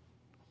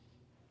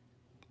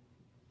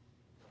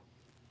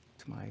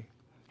to my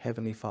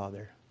Heavenly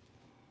Father,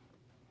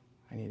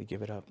 I need to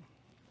give it up.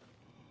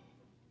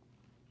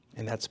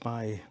 And that's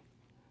my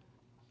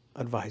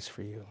advice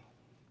for you.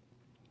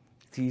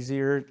 It's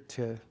easier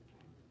to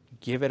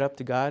give it up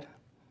to God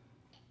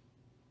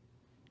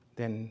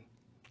than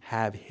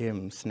have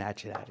Him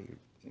snatch it out of you,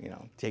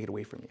 take it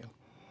away from you.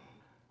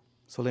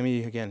 So let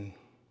me again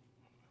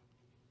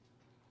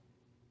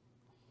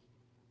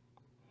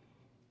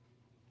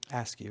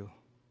ask you,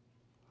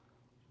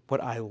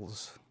 what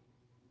idols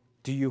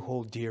do you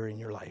hold dear in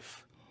your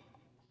life?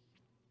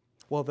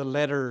 Well, the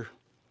letter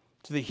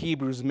to the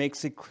Hebrews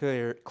makes it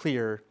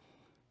clear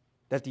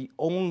that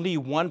only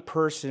one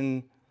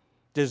person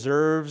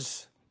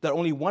deserves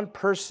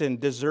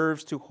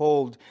to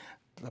hold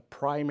the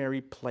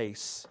primary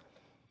place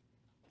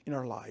in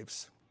our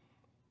lives.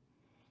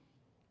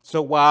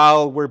 So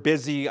while we're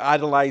busy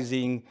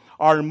idolizing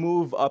our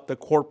move up the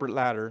corporate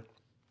ladder,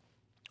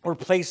 or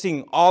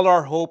placing all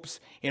our hopes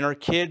in our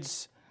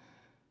kids,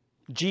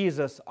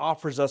 Jesus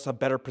offers us a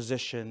better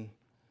position,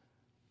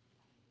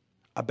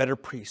 a better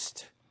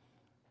priest,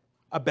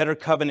 a better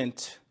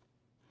covenant,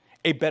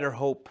 a better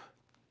hope,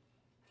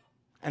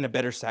 and a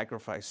better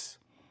sacrifice.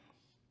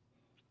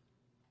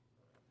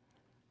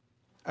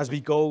 As we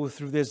go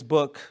through this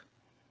book,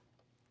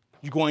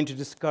 you're going to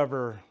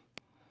discover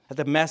that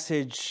the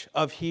message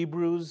of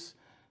Hebrews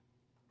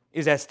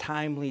is as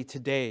timely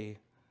today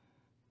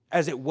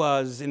as it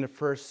was in the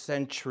first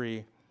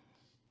century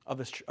of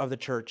the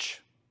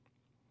church.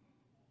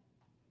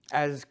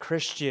 As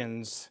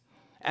Christians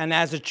and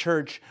as a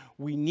church,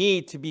 we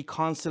need to be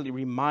constantly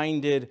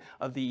reminded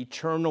of the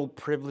eternal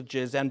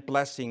privileges and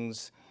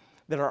blessings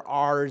that are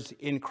ours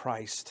in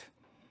Christ.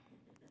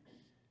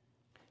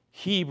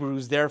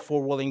 Hebrews,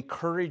 therefore, will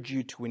encourage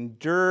you to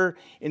endure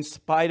in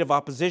spite of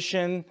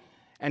opposition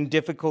and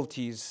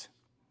difficulties,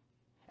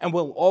 and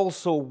will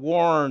also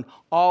warn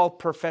all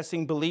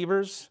professing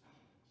believers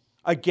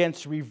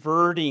against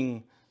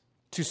reverting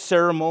to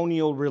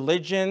ceremonial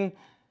religion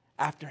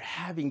after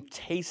having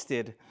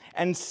tasted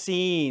and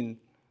seen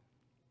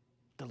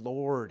the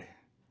Lord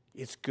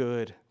is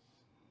good.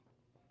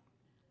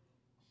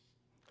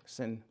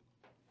 Listen,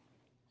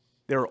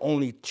 there are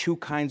only two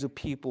kinds of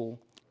people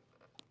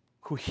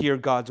who hear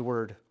God's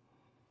word.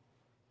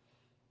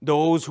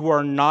 Those who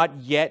are not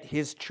yet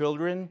his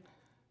children,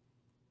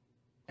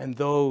 and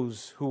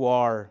those who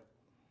are.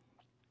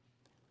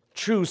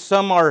 True,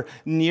 some are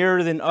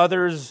nearer than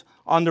others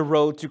on the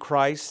road to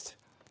Christ,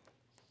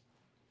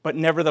 but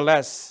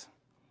nevertheless,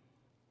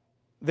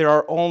 there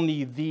are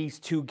only these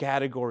two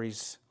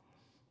categories.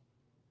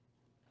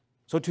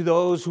 So to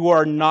those who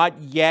are not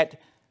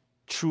yet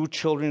true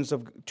children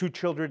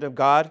of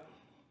God,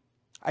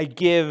 I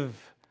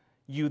give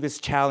you this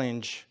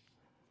challenge.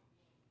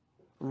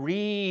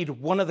 Read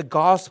one of the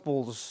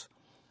Gospels.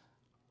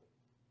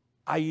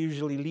 I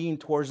usually lean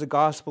towards the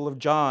Gospel of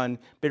John,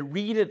 but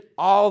read it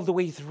all the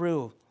way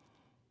through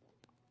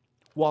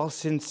while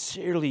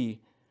sincerely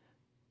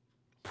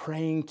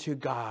praying to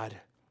God,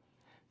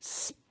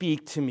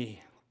 speak to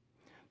me.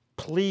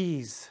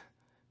 Please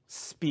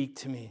speak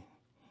to me.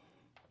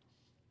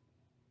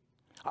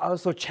 I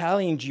also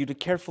challenge you to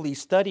carefully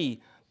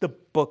study the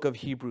book of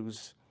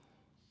Hebrews.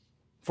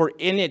 For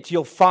in it,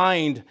 you'll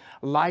find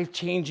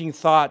life-changing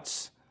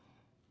thoughts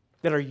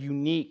that are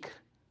unique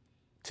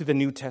to the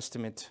New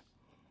Testament.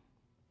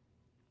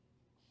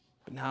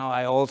 But now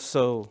I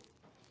also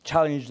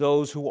challenge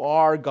those who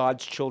are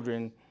God's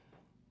children,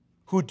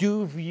 who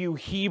do view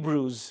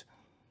Hebrews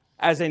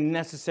as a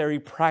necessary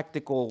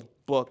practical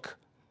book.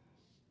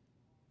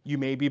 You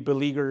may be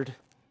beleaguered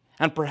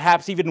and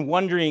perhaps even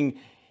wondering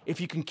if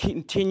you can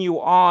continue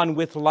on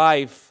with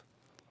life.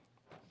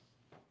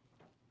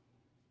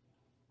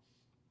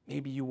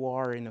 Maybe you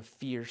are in a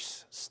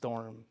fierce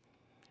storm.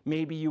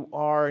 Maybe you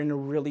are in a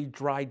really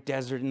dry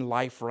desert in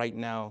life right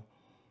now.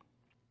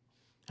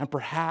 And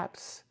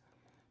perhaps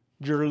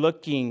you're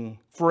looking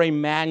for a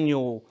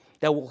manual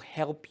that will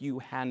help you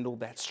handle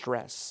that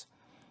stress.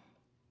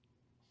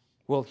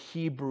 Well,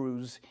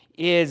 Hebrews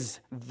is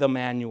the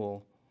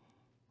manual.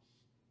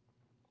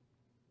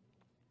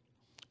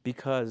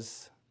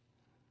 Because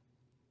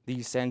the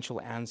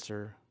essential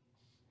answer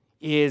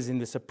is in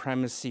the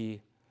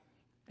supremacy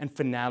and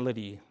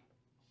finality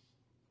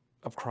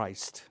of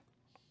Christ.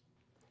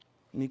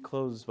 Let me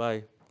close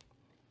by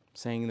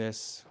saying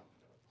this.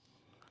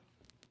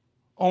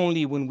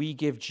 Only when we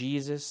give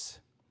Jesus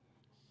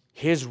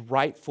his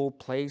rightful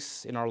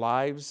place in our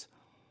lives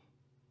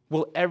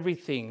will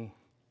everything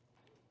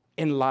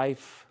in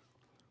life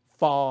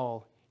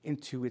fall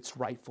into its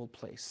rightful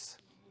place.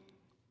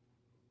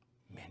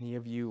 Many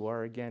of you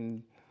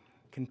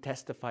can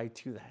testify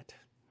to that.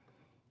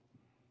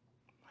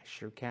 I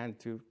sure can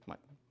too. My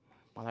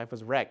life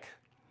was a wreck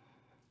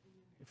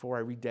before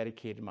I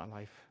rededicated my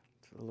life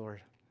to the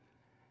Lord.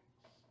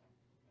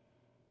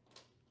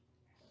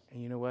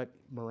 And you know what?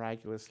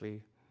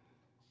 Miraculously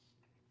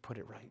put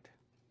it right.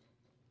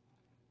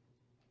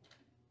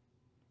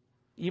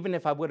 Even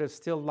if I would have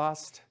still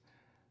lost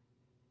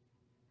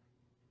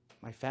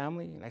my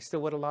family and I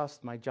still would have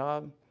lost my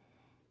job,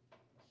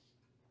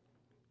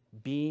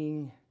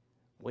 being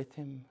with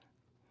him,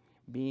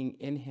 being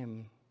in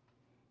him,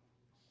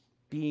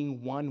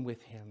 being one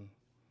with him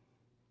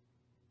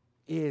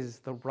is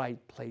the right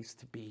place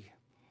to be.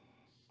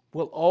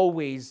 Will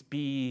always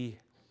be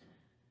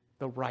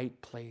the right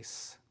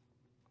place.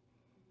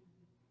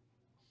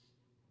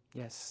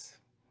 Yes,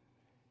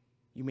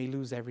 you may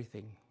lose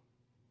everything,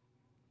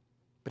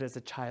 but as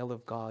a child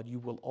of God, you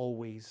will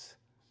always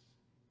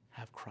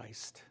have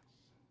Christ.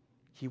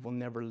 He will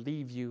never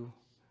leave you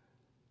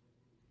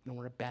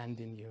nor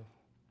abandon you.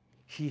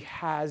 He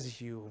has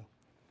you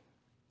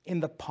in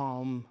the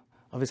palm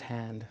of his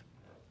hand.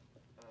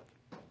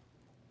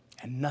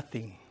 And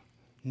nothing,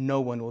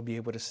 no one will be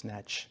able to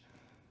snatch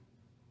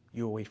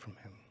you away from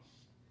him.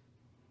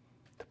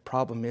 The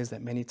problem is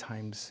that many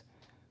times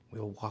we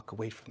will walk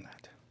away from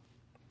that.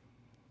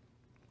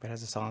 But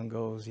as the song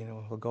goes,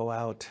 we'll go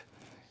out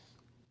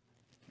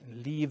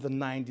and leave the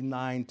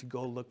 99 to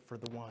go look for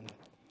the one.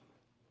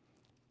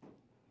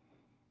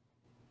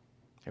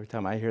 Every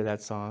time I hear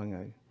that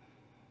song,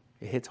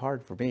 it hits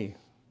hard for me.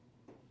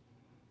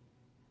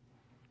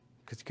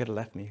 Because you could have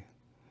left me.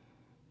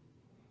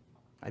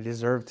 I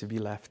deserve to be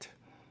left.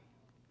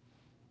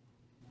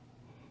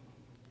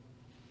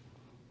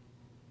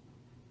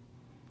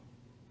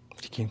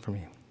 But he came for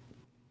me.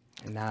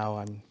 And now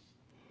I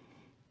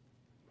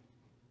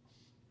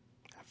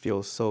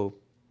feel so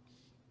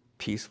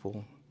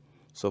peaceful,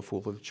 so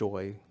full of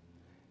joy,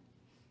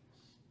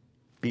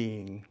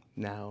 being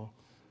now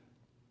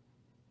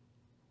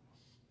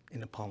in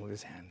the palm of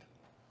his hand.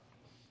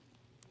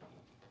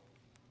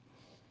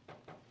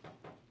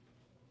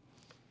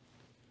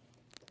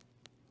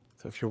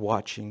 So if you're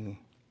watching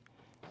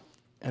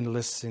and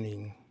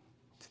listening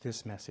to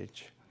this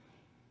message,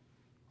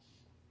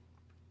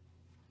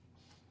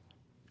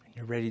 and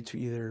you're ready to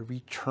either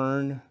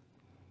return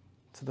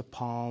to the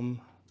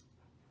palm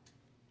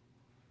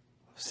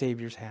of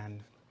Savior's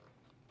hand,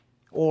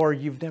 or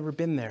you've never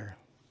been there,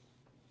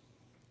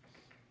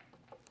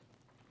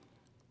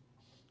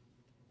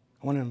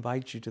 I want to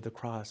invite you to the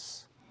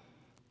cross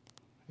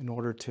in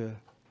order to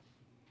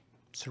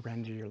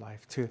surrender your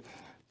life, to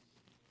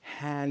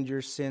hand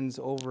your sins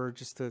over,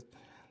 just to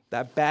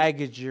that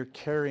baggage you're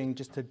carrying,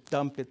 just to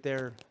dump it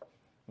there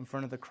in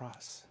front of the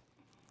cross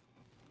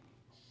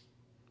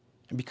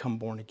and become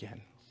born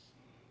again.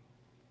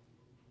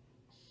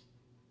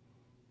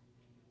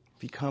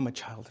 Become a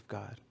child of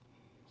God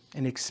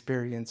and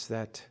experience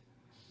that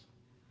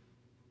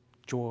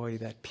joy,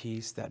 that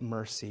peace, that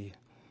mercy,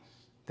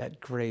 that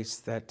grace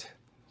that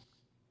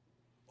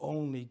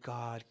only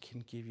God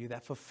can give you,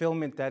 that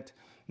fulfillment that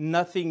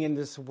nothing in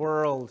this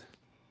world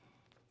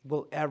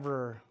will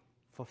ever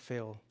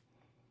fulfill.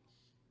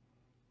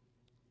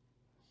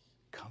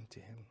 Come to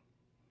him.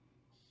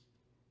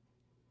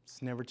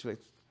 It's never too late.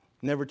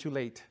 Never too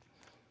late.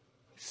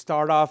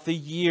 Start off the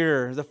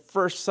year, the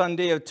first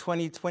Sunday of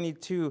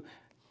 2022,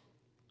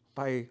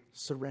 by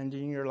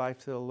surrendering your life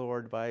to the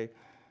Lord, by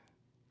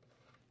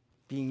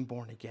being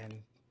born again,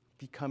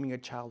 becoming a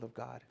child of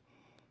God.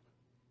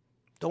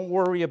 Don't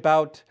worry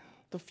about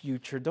the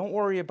future. Don't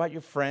worry about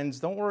your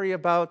friends. Don't worry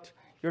about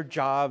your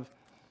job.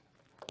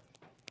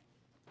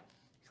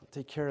 He'll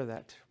take care of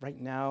that. Right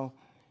now,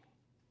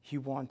 he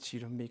wants you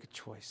to make a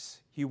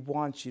choice. He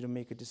wants you to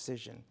make a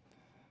decision.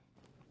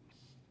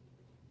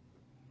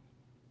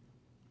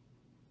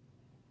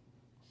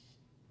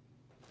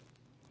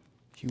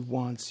 He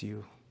wants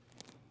you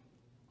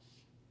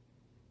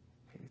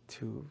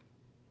to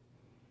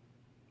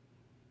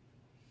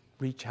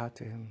reach out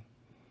to him,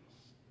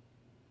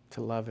 to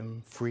love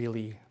him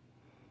freely.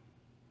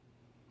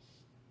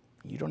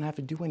 You don't have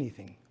to do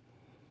anything.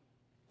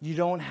 You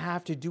don't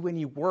have to do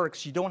any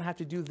works. You don't have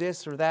to do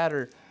this or that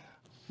or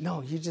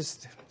no, you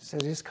just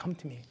said, just come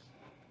to me.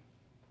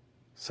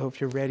 So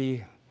if you're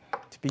ready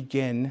to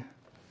begin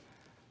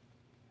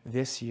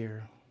this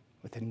year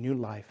with a new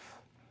life,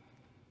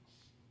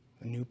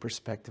 a new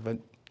perspective,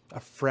 a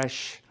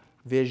fresh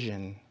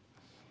vision,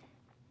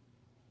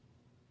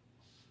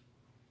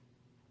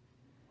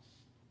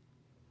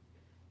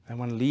 I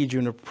want to lead you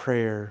in a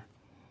prayer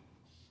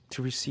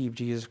to receive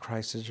Jesus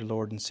Christ as your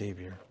Lord and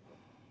Savior.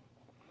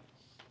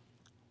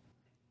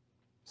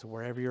 So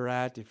wherever you're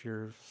at, if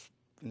you're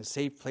in a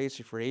safe place,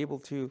 if you're able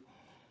to,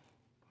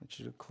 I want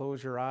you to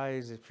close your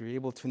eyes. If you're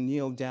able to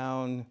kneel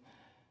down,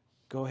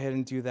 go ahead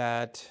and do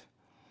that.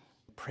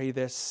 Pray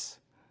this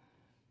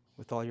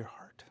with all your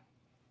heart.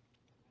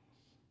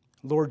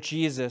 Lord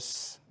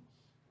Jesus,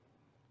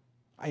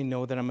 I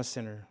know that I'm a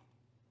sinner,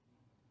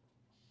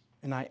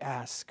 and I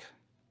ask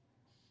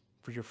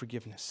for your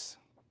forgiveness.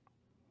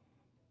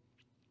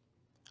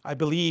 I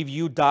believe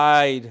you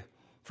died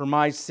for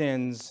my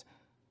sins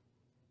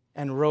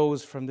and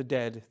rose from the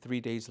dead 3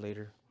 days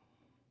later.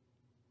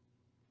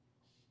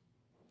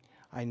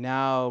 I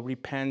now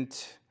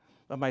repent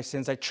of my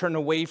sins. I turn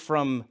away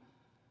from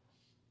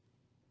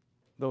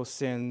those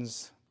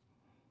sins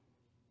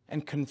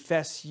and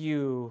confess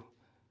you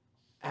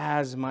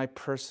as my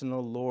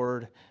personal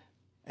Lord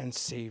and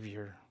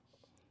Savior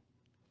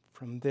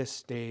from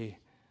this day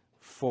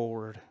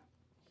forward.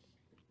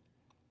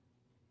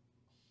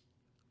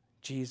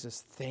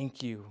 Jesus,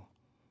 thank you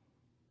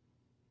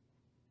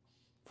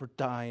for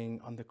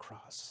dying on the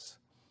cross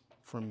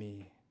for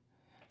me.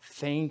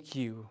 Thank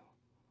you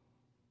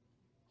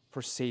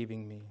for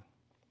saving me.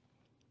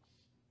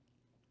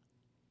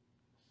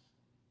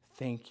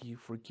 Thank you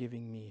for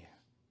giving me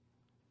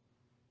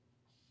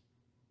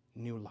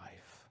new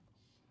life.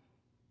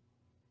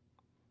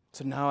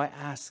 So now I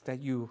ask that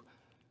you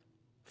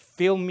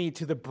fill me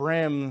to the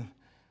brim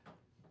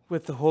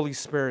with the Holy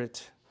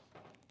Spirit.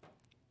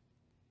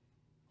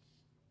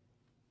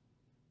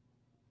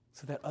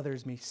 so that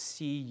others may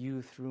see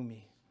you through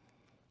me,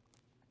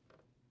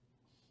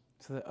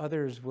 so that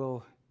others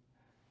will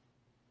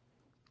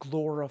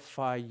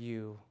glorify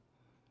you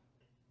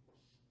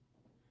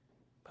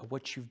by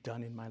what you've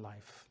done in my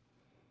life.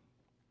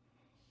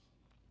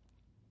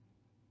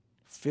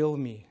 Fill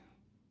me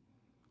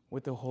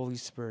with the Holy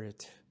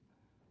Spirit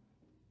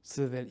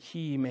so that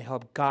He may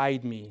help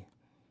guide me,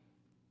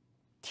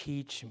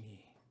 teach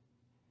me,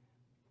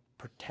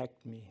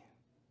 protect me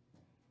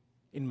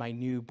in my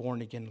new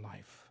born-again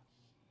life.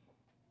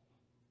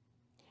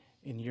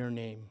 In your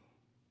name,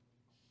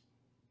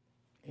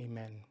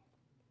 amen.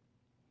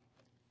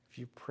 If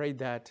you prayed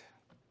that,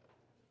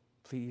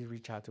 please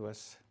reach out to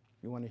us.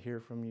 We want to hear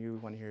from you. We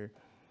want to hear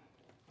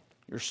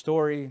your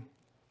story.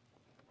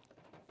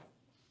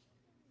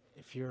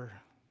 If you're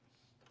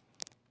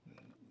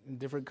in a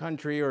different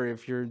country or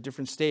if you're in a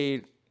different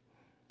state,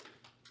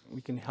 we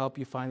can help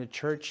you find a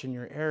church in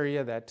your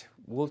area that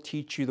will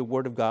teach you the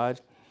Word of God,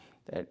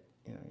 that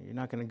you're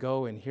not going to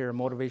go and hear a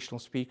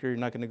motivational speaker. You're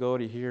not going to go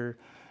to hear,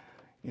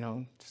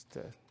 just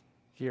to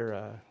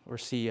hear or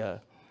see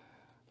a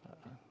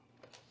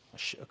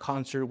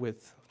concert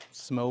with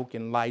smoke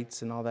and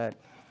lights and all that.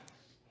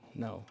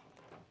 No.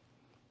 I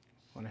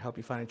want to help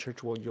you find a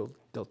church where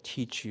they'll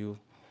teach you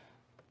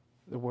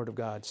the Word of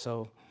God.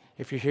 So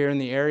if you're here in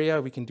the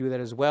area, we can do that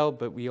as well,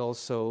 but we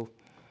also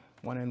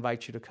want to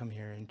invite you to come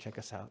here and check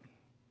us out.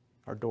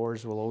 Our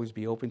doors will always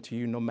be open to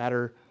you, no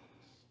matter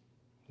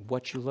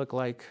what you look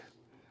like,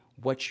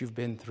 what you've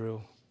been through.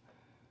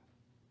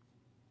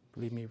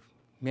 Believe me,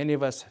 many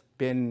of us have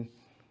been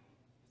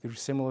through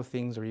similar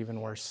things or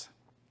even worse.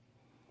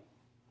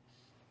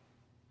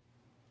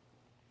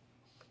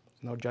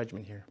 No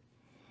judgment here.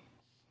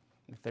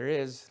 If there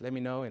is, let me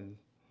know, and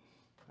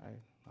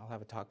I'll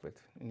have a talk with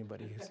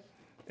anybody who's...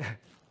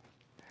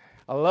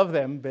 I love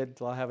them, but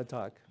I'll have a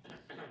talk.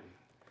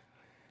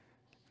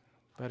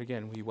 But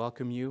again, we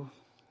welcome you,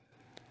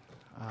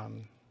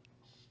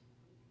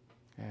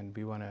 and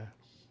we want to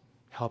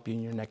help you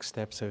in your next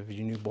steps of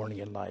your new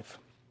born-again life.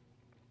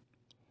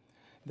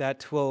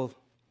 That will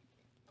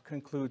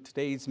conclude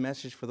today's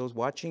message for those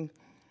watching.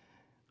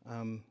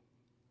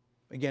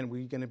 Again,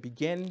 we're going to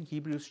begin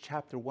Hebrews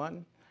chapter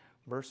 1,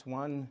 verse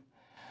 1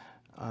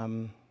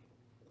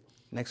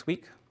 next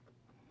week.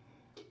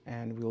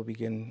 And we will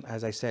begin,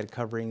 as I said,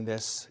 covering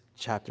this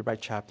chapter by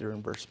chapter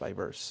and verse by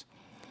verse.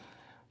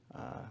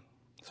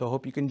 So I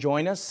hope you can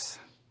join us.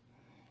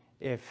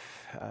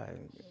 If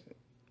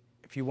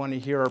you want to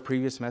hear our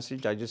previous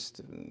message, this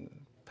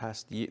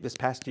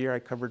past year I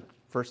covered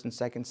 1st and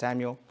 2nd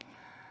Samuel.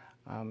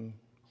 Some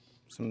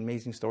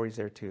amazing stories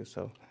there too.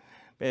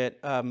 But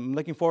I'm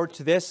looking forward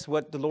to this,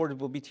 what the Lord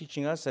will be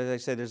teaching us. As I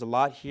said, there's a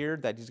lot here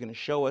that He's going to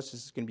show us.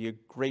 This is going to be a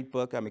great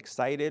book. I'm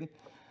excited.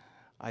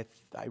 I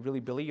really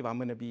believe I'm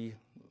going to be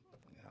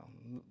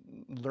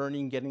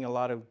learning, getting a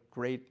lot of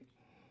great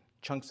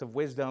chunks of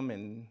wisdom.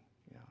 And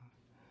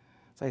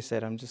as I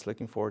said, I'm just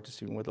looking forward to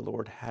seeing where the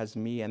Lord has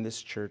me and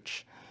this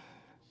church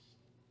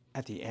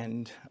at the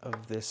end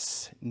of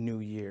this new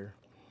year.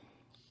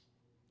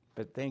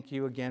 But thank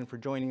you again for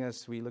joining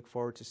us. We look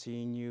forward to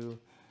seeing you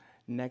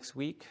next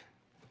week.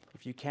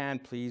 If you can,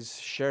 please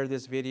share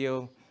this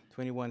video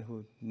to anyone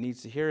who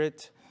needs to hear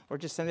it, or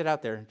just send it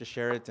out there. Just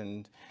share it,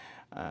 and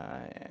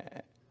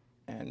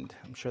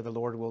I'm sure the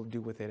Lord will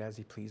do with it as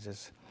He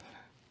pleases.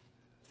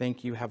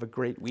 Thank you. Have a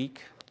great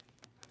week.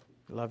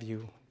 Love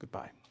you.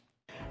 Goodbye.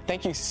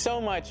 Thank you so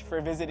much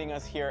for visiting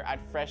us here at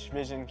Fresh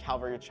Vision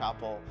Calvary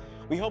Chapel.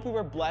 We hope we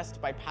were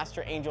blessed by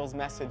Pastor Angel's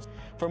message.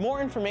 For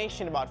more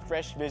information about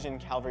Fresh Vision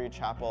Calvary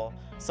Chapel,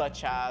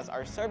 such as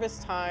our service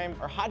time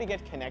or how to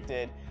get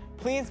connected,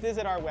 please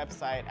visit our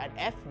website at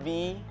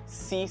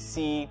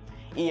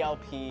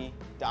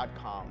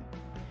FVCCELP.com.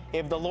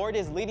 If the Lord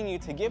is leading you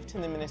to give to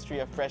the ministry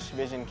of Fresh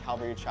Vision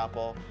Calvary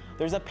Chapel,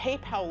 there's a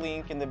PayPal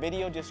link in the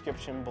video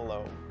description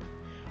below.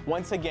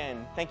 Once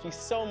again, thank you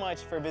so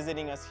much for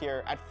visiting us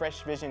here at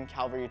Fresh Vision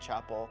Calvary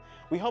Chapel.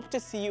 We hope to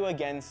see you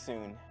again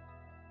soon.